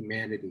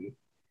humanity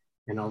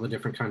and all the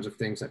different kinds of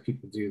things that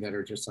people do that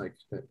are just like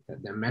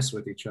that mess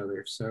with each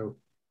other. So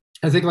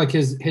I think like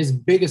his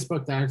biggest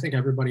book that I think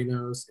everybody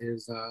knows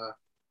is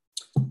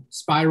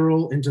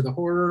Spiral into the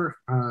Horror.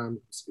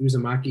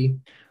 Uzumaki.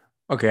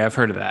 Okay, I've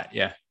heard of that.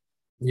 Yeah,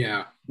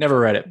 Yeah, never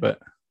read it, but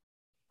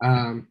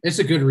it's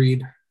a good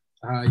read.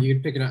 You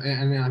can pick it up,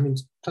 and I mean,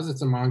 because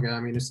it's a manga.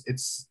 I mean, it's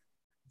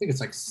I think it's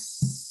like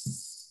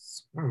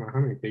I don't know how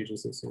many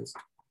pages this is.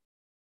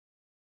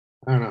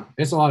 I don't know.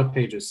 It's a lot of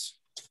pages.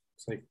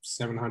 It's like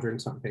 700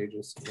 and something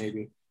pages,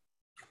 maybe.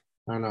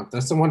 I don't know.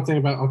 That's the one thing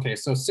about. Okay,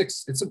 so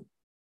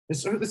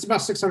it's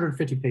about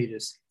 650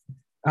 pages,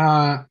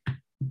 but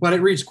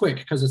it reads quick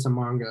because it's a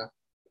manga.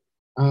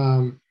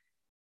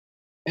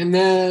 And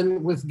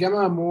then with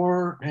Gemma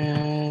Amor,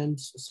 and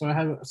so I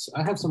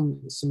have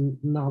some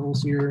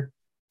novels here.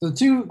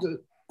 The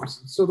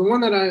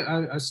one that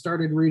I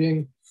started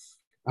reading,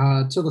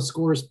 Till the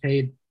Score is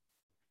Paid,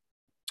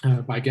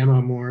 by Gemma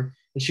Amor.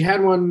 And she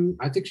had one.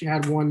 I think she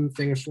had one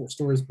thing of short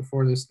stories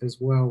before this as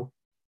well,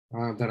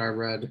 that I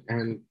read.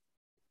 And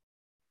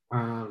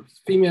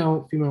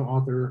female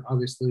author,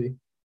 obviously.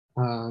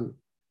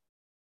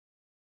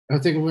 I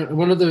think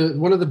one of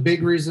the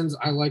big reasons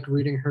I like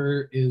reading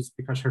her is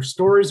because her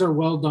stories are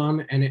well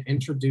done, and it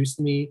introduced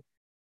me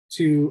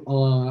to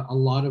a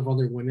lot of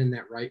other women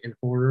that write in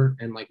horror,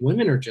 and like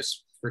women are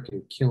just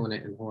freaking killing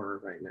it in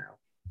horror right now.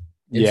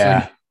 yeah,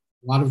 like,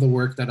 a lot of the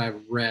work that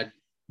I've read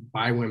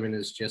by women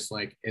is just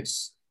like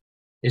it's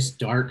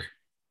dark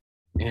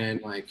and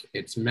like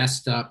it's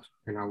messed up,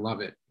 and I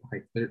love it.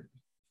 Like the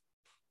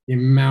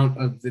amount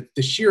of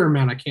the sheer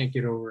amount, I can't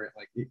get over it.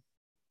 Like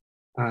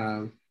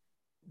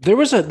there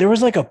was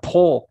like a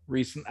poll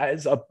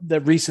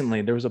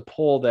recently there was a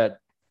poll that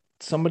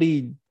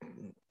somebody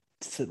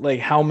said, like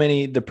how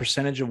many the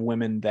percentage of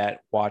women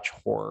that watch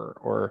horror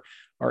or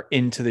are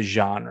into the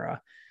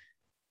genre,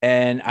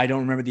 and I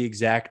don't remember the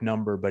exact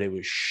number, but it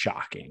was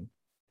shocking.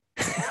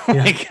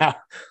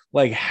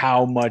 like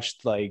how much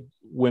like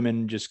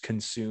women just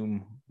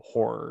consume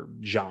horror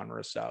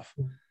genre stuff.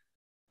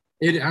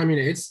 I mean,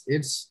 it's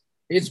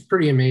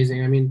pretty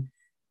amazing. I mean,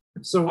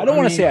 so I don't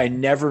want to say I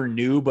never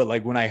knew, but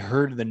like when I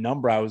heard the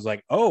number, I was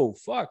like, "Oh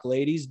fuck,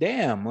 ladies,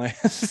 damn!" Well,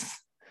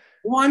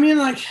 I mean,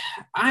 like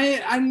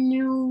I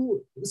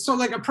knew, so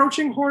like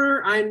approaching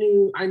horror, I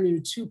knew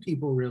two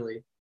people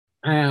really.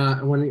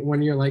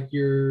 When you're like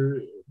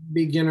your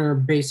beginner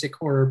basic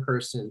horror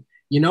person,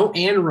 you know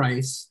Anne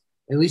Rice.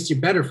 At least you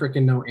better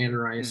freaking know Anne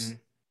Rice.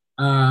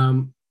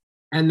 And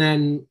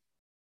then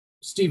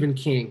Stephen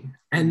King,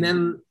 and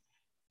then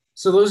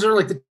so those are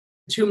like the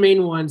two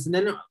main ones. And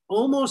then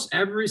almost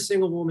every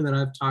single woman that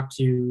I've talked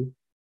to,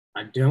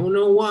 I don't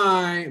know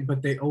why,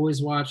 but they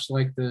always watch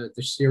like the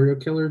serial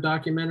killer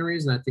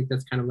documentaries, and I think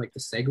that's kind of like the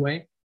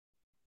segue.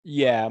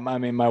 Yeah, I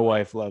mean, my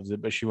wife loves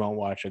it, but she won't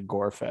watch a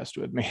gore fest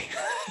with me.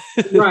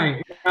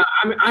 Right.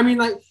 I mean,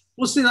 like,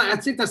 we'll see. I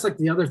think that's like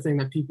the other thing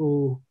that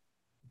people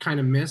kind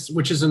of miss,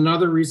 which is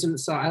another reason.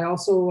 So I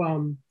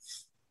also,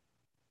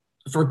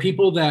 for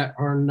people that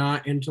are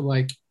not into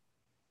like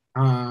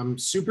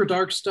super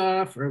dark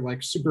stuff or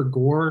like super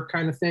gore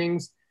kind of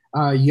things,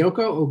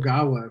 Yoko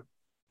Ogawa,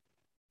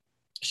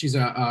 she's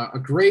a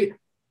great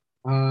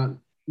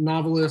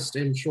novelist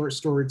and short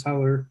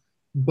storyteller,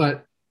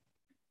 but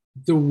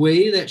the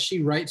way that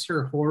she writes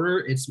her horror,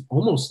 it's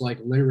almost like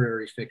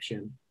literary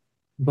fiction,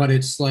 but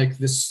it's like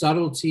the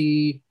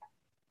subtlety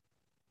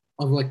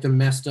of like the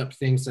messed up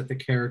things that the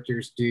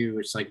characters do.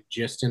 It's like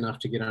just enough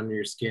to get under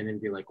your skin and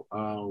be like,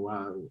 oh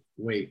wow,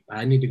 wait,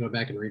 I need to go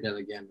back and read that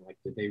again. Like,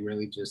 did they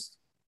really just?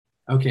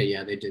 Okay,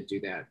 yeah, they did do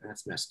that.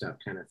 That's messed up,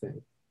 kind of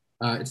thing.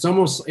 It's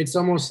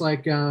almost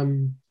like Ryu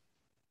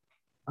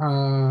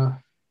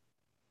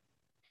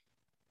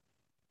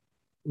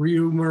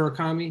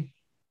Murakami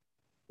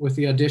with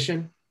The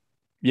Audition.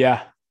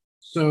 Yeah.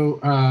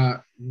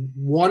 So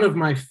one of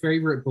my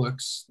favorite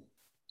books,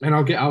 and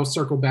I'll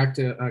circle back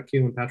to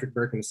Keelan Patrick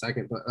Burke in a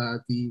second, but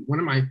one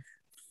of my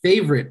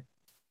favorite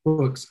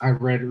books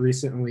I've read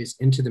recently is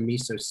Into the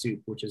Miso Soup,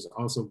 which is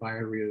also by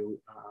Ryu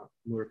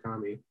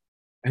Murakami.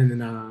 And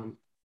then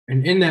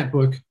and in that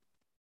book,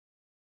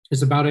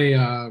 it's about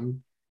a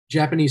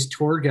Japanese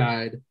tour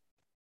guide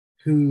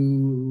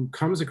who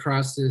comes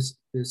across this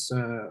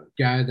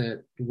guy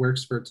that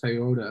works for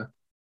Toyota,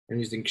 and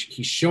he's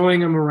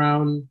showing him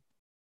around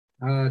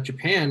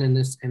Japan in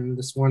this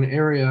one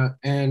area,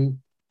 and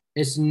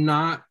it's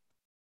not.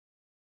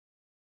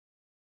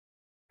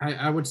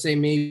 I would say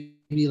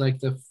maybe like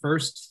the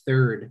first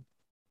third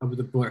of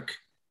the book.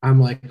 I'm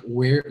like,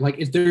 where, like,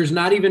 if there's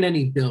not even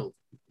any build.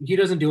 He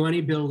doesn't do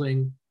any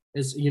building.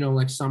 Is, you know,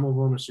 like some of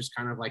them, it's just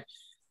kind of like,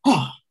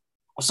 oh,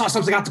 I saw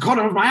something out the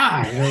corner of my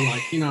eye, or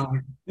like, you know,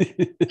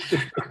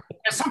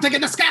 there's something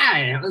in the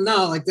sky.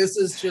 No, like this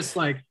is just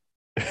like,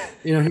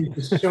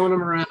 he's just showing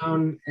them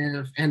around,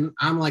 and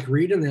I'm like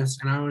reading this,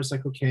 and I was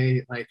like,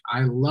 okay, like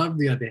I love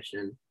the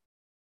audition.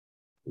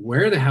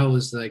 Where the hell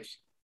is like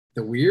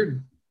the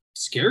weird,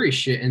 scary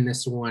shit in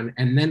this one?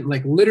 And then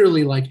like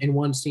literally like in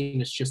one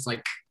scene, it's just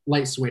like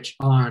light switch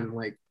on,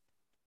 like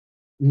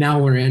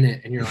now we're in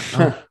it, and you're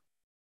like,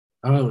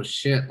 oh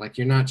shit, like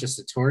you're not just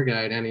a tour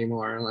guide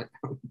anymore. Like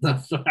what the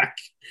fuck?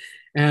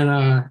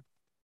 And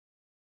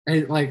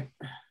like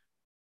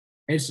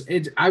it's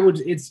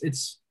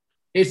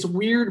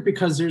weird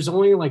because there's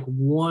only like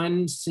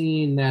one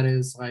scene that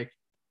is like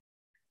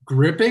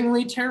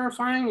grippingly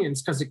terrifying, and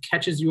it's because it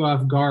catches you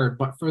off guard.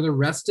 But for the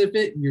rest of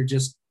it, you're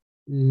just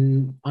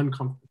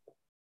uncomfortable.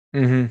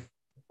 Mm-hmm.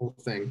 Whole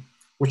thing,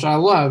 which I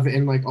love,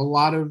 and like a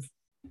lot of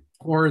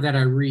horror that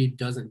I read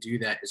doesn't do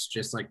that. It's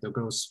just like they'll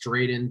go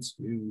straight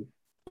into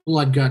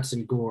blood, guts,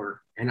 and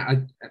gore,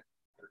 and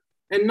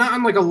not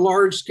on like a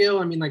large scale.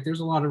 I mean, like there's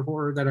a lot of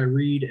horror that I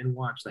read and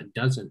watch that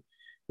doesn't,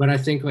 but I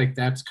think like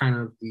that's kind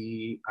of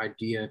the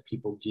idea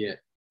people get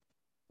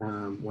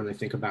when I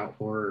think about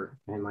horror.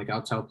 And like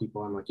I'll tell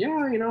people, I'm like, yeah,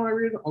 I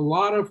read a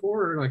lot of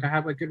horror. Like I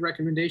have like good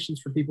recommendations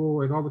for people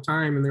like all the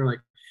time, and they're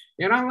like,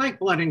 yeah, I don't like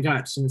blood and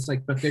guts, and it's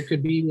like, but there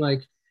could be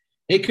like,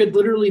 it could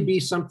literally be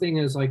something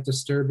as like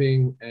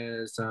disturbing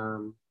as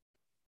Old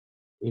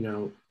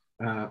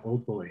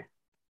Boy.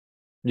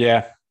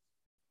 Yeah.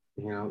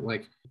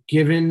 Like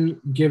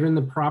given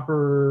the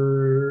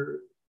proper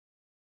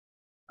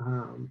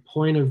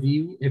point of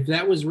view, if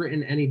that was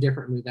written any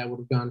differently, that would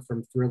have gone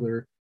from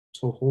thriller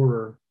to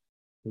horror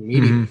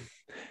immediately. Mm-hmm.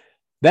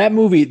 That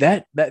movie,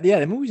 that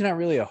movie's not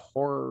really a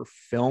horror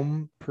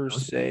film per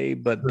se,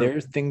 but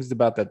there's things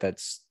about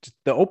that's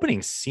the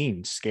opening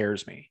scene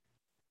scares me.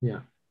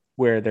 Yeah.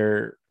 Where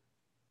they're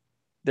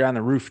on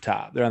the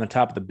rooftop, they're on the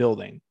top of the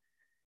building.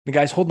 The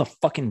guy's holding a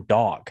fucking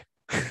dog.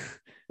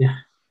 Yeah.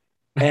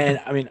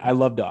 And I mean, I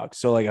love dogs.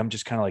 So like, I'm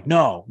just kind of like,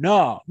 no.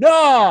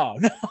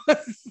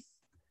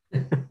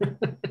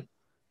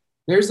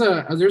 There's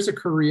a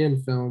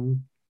Korean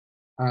film.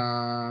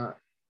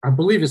 I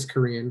believe it's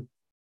Korean.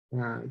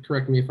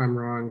 Correct me if I'm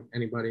wrong,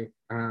 anybody.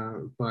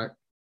 But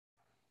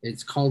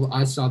it's called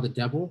I Saw the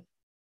Devil.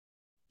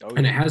 Oh, yeah.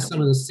 And it has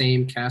some of the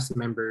same cast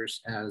members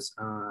as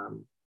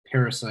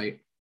Parasite.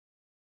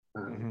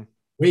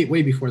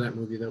 Way before that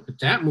movie though. But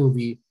that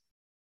movie,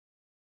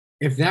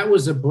 if that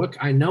was a book,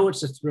 I know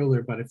it's a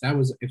thriller, but if that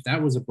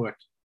was a book,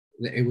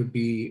 it would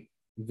be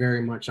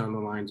very much on the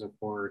lines of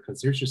horror,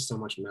 because there's just so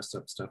much messed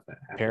up stuff that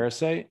happens.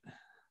 Parasite?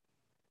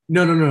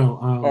 No.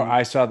 Or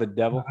I Saw the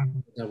Devil?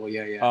 Devil,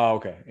 yeah. Oh,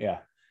 okay, yeah.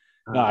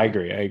 No, I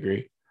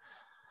agree.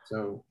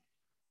 So,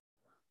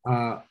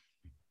 but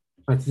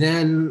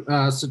then,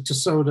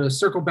 so to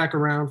circle back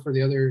around for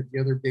the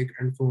other big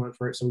influence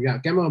for it. So we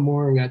got Gemma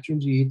Moore, we got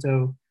Junji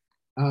Ito,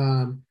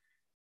 and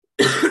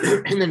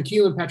then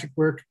Keelan Patrick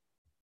Burke.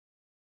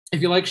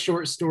 If you like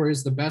short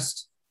stories, the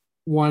best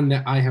one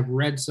that I have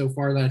read so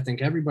far that I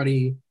think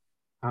everybody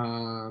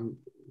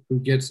who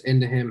gets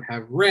into him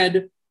have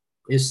read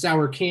is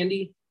Sour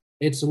Candy.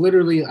 It's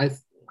literally,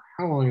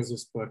 how long is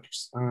this book?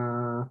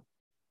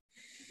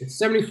 It's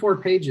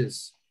 74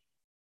 pages.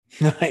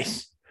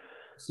 Nice.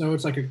 So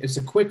it's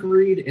a quick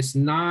read. It's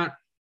not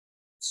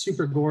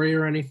super gory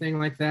or anything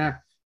like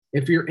that.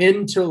 If you're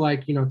into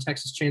like,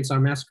 Texas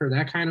Chainsaw Massacre,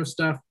 that kind of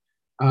stuff,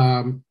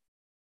 I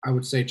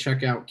would say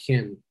check out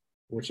Kin,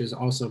 which is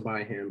also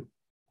by him.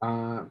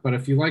 But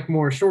if you like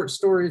more short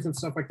stories and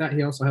stuff like that,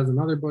 he also has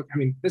another book. I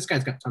mean, this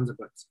guy's got tons of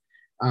books.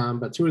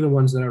 But two of the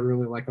ones that I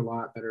really like a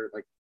lot that are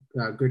like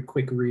good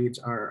quick reads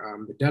are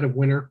The Dead of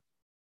Winter.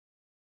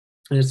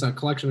 And it's a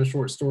collection of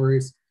short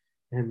stories.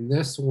 And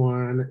this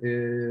one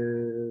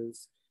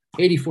is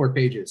 84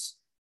 pages.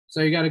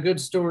 So you got a good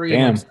story of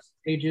like 6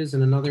 pages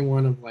and another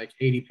one of like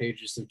 80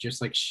 pages of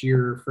just like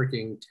sheer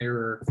freaking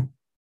terror.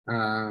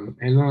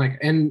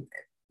 And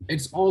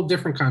it's all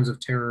different kinds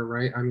of terror,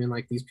 right? I mean,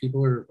 like these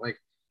people are like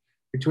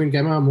between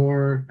Gemma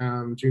Moore,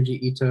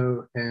 Junji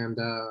Ito, and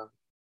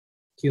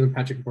Keelan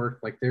Patrick Burke,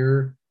 like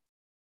they're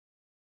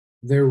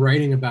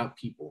writing about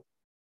people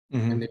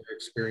and their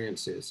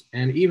experiences.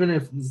 And even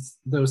if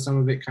though some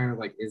of it kind of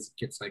like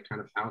gets like kind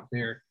of out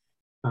there,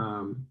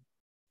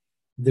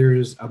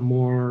 there's a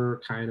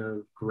more kind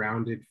of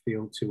grounded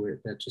feel to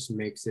it that just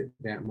makes it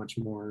that much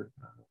more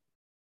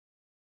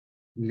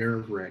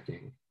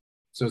nerve-wracking.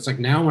 So it's like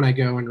now when I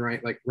go and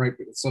write,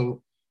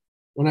 so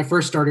when I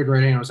first started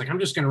writing, I was like, I'm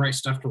just going to write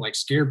stuff to like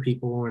scare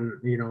people.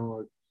 And,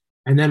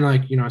 and then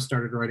I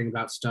started writing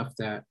about stuff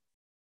that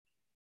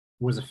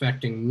was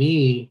affecting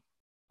me.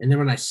 And then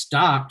when I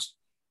stopped,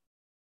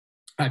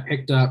 I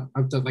picked up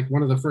like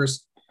one of the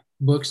first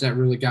books that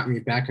really got me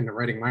back into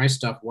writing my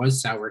stuff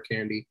was Sour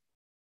Candy,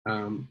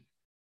 by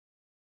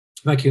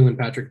Keelan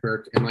Patrick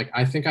Burke. And like,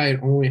 I think I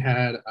had only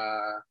had,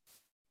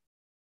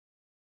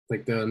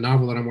 like the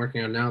novel that I'm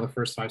working on now, the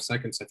first 5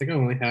 seconds, I think I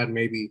only had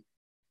maybe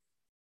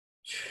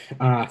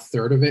a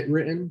third of it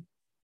written.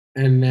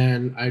 And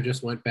then I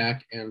just went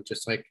back and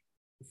just like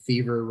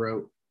fever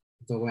wrote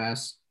the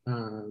last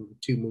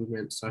two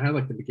movements. So I had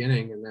like the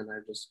beginning, and then I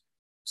just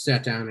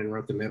sat down and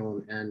wrote the middle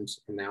and end.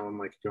 And now I'm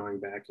like going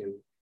back and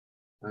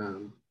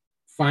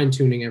fine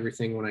tuning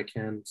everything when I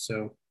can.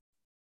 So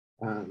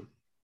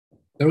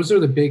those are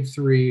the big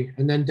three.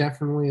 And then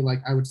definitely,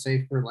 like, I would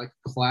say for like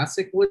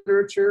classic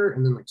literature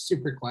and then like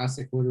super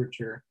classic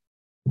literature,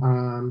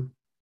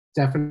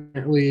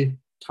 definitely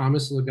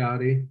Thomas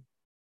Ligotti.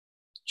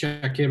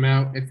 Check him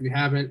out if you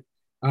haven't.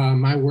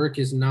 My Work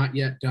Is Not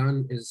Yet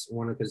Done is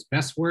one of his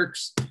best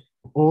works,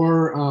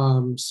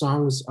 or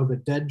Songs of a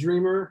Dead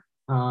Dreamer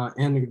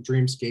and the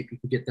Dreamscape. You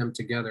can get them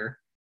together.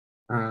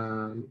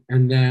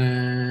 And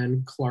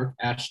then Clark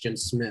Ashton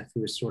Smith,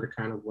 who is sort of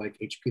kind of like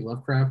H.P.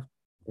 Lovecraft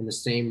in the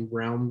same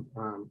realm.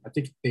 I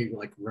think they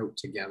like wrote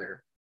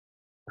together.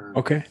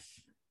 Okay.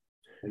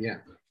 Yeah,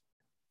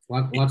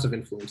 lots of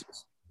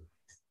influences.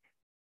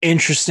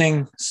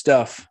 Interesting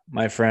stuff,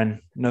 my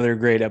friend. Another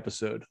great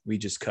episode we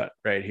just cut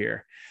right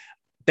here.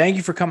 Thank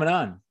you for coming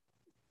on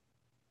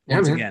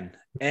once again.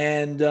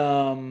 And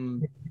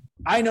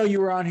I know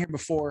you were on here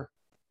before,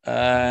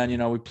 and you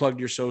know, we plugged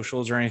your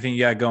socials or anything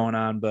you got going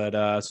on,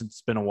 but since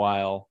it's been a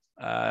while,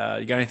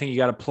 you got anything you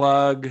got to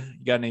plug?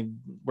 You got any?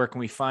 Where can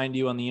we find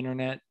you on the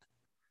internet?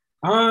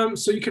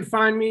 So you can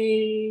find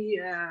me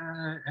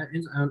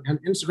on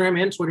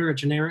Instagram and Twitter at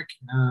generic.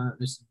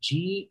 It's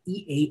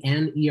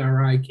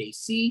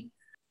GEANERIKC.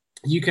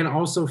 You can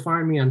also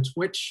find me on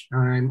Twitch.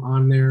 I'm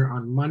on there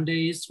on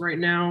Mondays right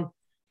now.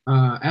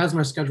 As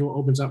my schedule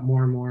opens up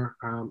more and more,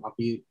 I'll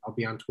be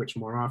on Twitch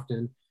more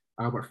often.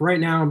 But for right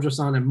now, I'm just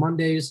on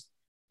Mondays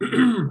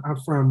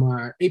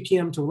from 8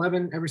 p.m. to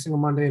 11 every single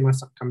Monday unless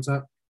something comes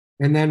up.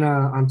 And then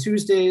on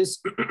Tuesdays,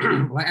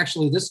 well,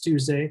 actually this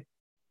Tuesday,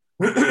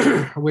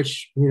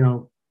 which, you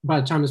know,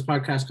 by the time this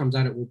podcast comes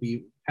out, it will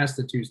be past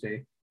the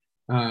Tuesday.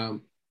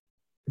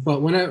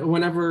 But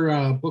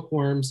whenever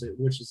Bookworms,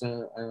 which is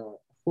a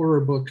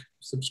horror book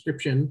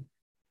subscription,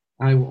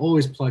 I will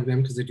always plug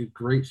them because they do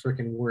great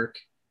freaking work.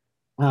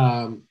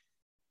 I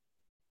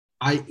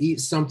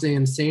eat something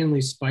insanely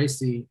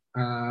spicy.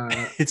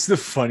 It's the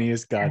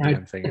funniest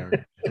goddamn thing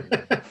ever.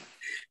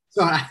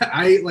 So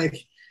I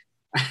like,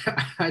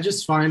 I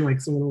just find like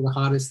some of the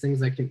hottest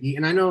things I can eat.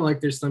 And I know like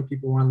there's some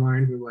people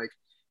online who like,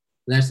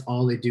 that's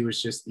all they do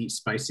is just eat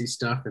spicy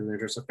stuff. And they're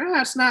just like,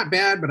 it's not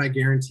bad. But I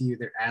guarantee you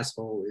their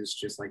asshole is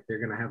just like, they're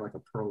going to have like a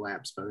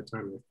prolapse by the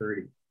time they're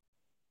 30.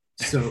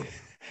 So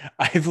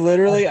I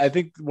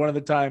think one of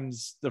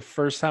the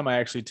first time I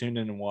actually tuned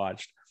in and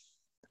watched,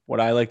 what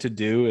I like to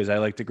do is I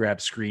like to grab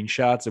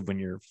screenshots of when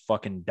you're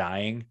fucking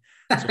dying.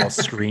 So I'll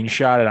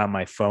screenshot it on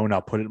my phone.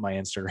 I'll put it in my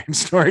Instagram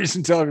stories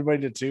and tell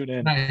everybody to tune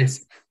in.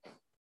 Nice.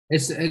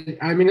 It's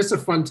a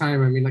fun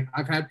time. I mean, like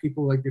I've had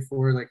people like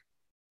before, like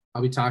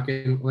I'll be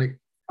talking like,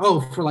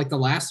 oh, for like the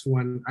last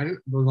one,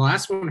 the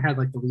last one had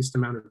like the least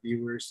amount of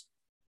viewers.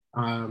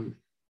 But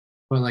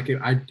like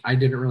I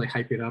didn't really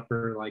hype it up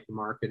or like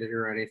market it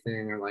or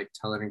anything or like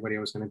tell anybody I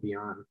was going to be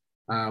on.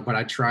 But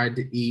I tried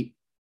to eat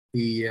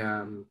the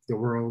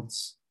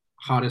world's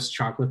hottest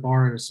chocolate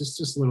bar, and it's just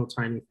this little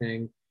tiny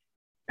thing.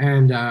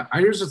 And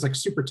I was just like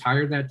super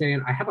tired that day,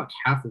 and I had like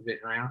half of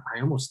it, and I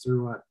almost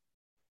threw up.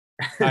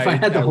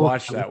 I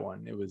watched that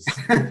one. It was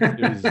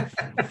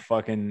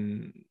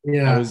fucking.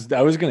 Yeah.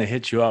 I was gonna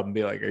hit you up and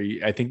be like,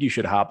 I think you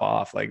should hop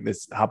off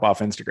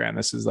Instagram.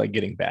 This is like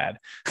getting bad.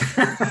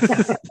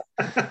 I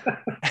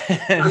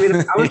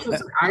mean,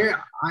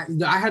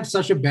 I had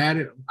such a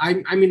bad.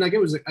 I mean, like it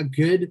was a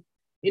good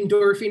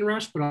endorphin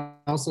rush, but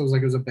also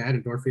it was a bad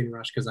endorphin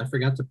rush because I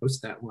forgot to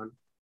post that one.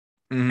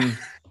 Mm-hmm.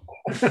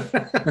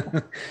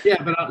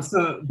 Yeah, but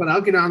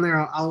I'll get on there.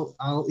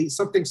 I'll eat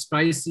something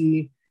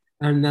spicy,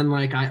 and then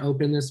like I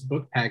open this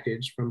book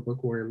package from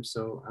Bookworm,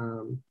 so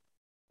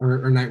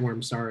or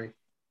Nightworm, sorry.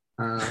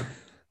 All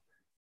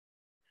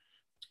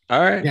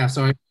right. Yeah,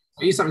 so I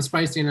eat something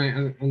spicy,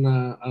 and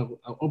I'll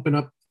open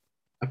up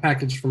a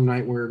package from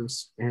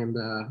Nightworms, and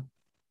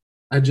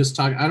I just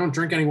talk. I don't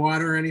drink any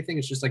water or anything.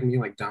 It's just like me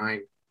like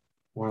dying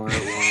while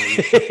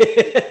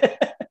I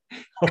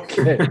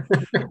Okay.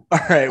 All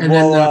right. And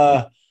well,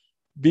 then,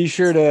 be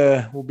sure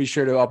to.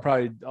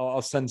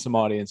 I'll send some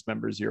audience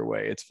members your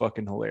way. It's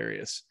fucking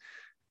hilarious.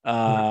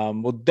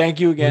 Well, thank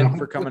you again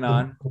for coming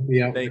on.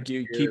 Thank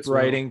you. Keep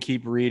writing,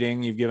 keep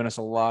reading. You've given us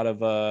a lot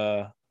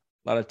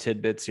of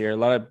tidbits here.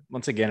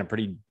 Once again, a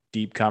pretty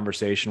deep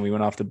conversation. We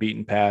went off the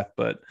beaten path,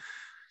 but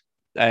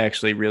I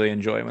actually really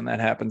enjoy when that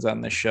happens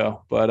on this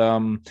show. But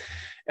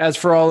as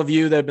for all of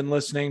you that have been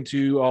listening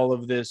to all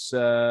this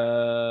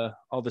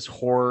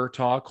horror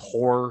talk,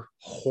 horror,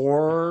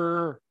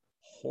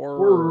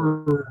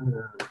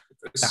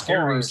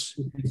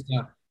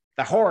 the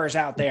horrors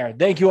out there.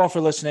 Thank you all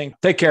for listening.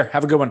 Take care.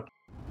 Have a good one.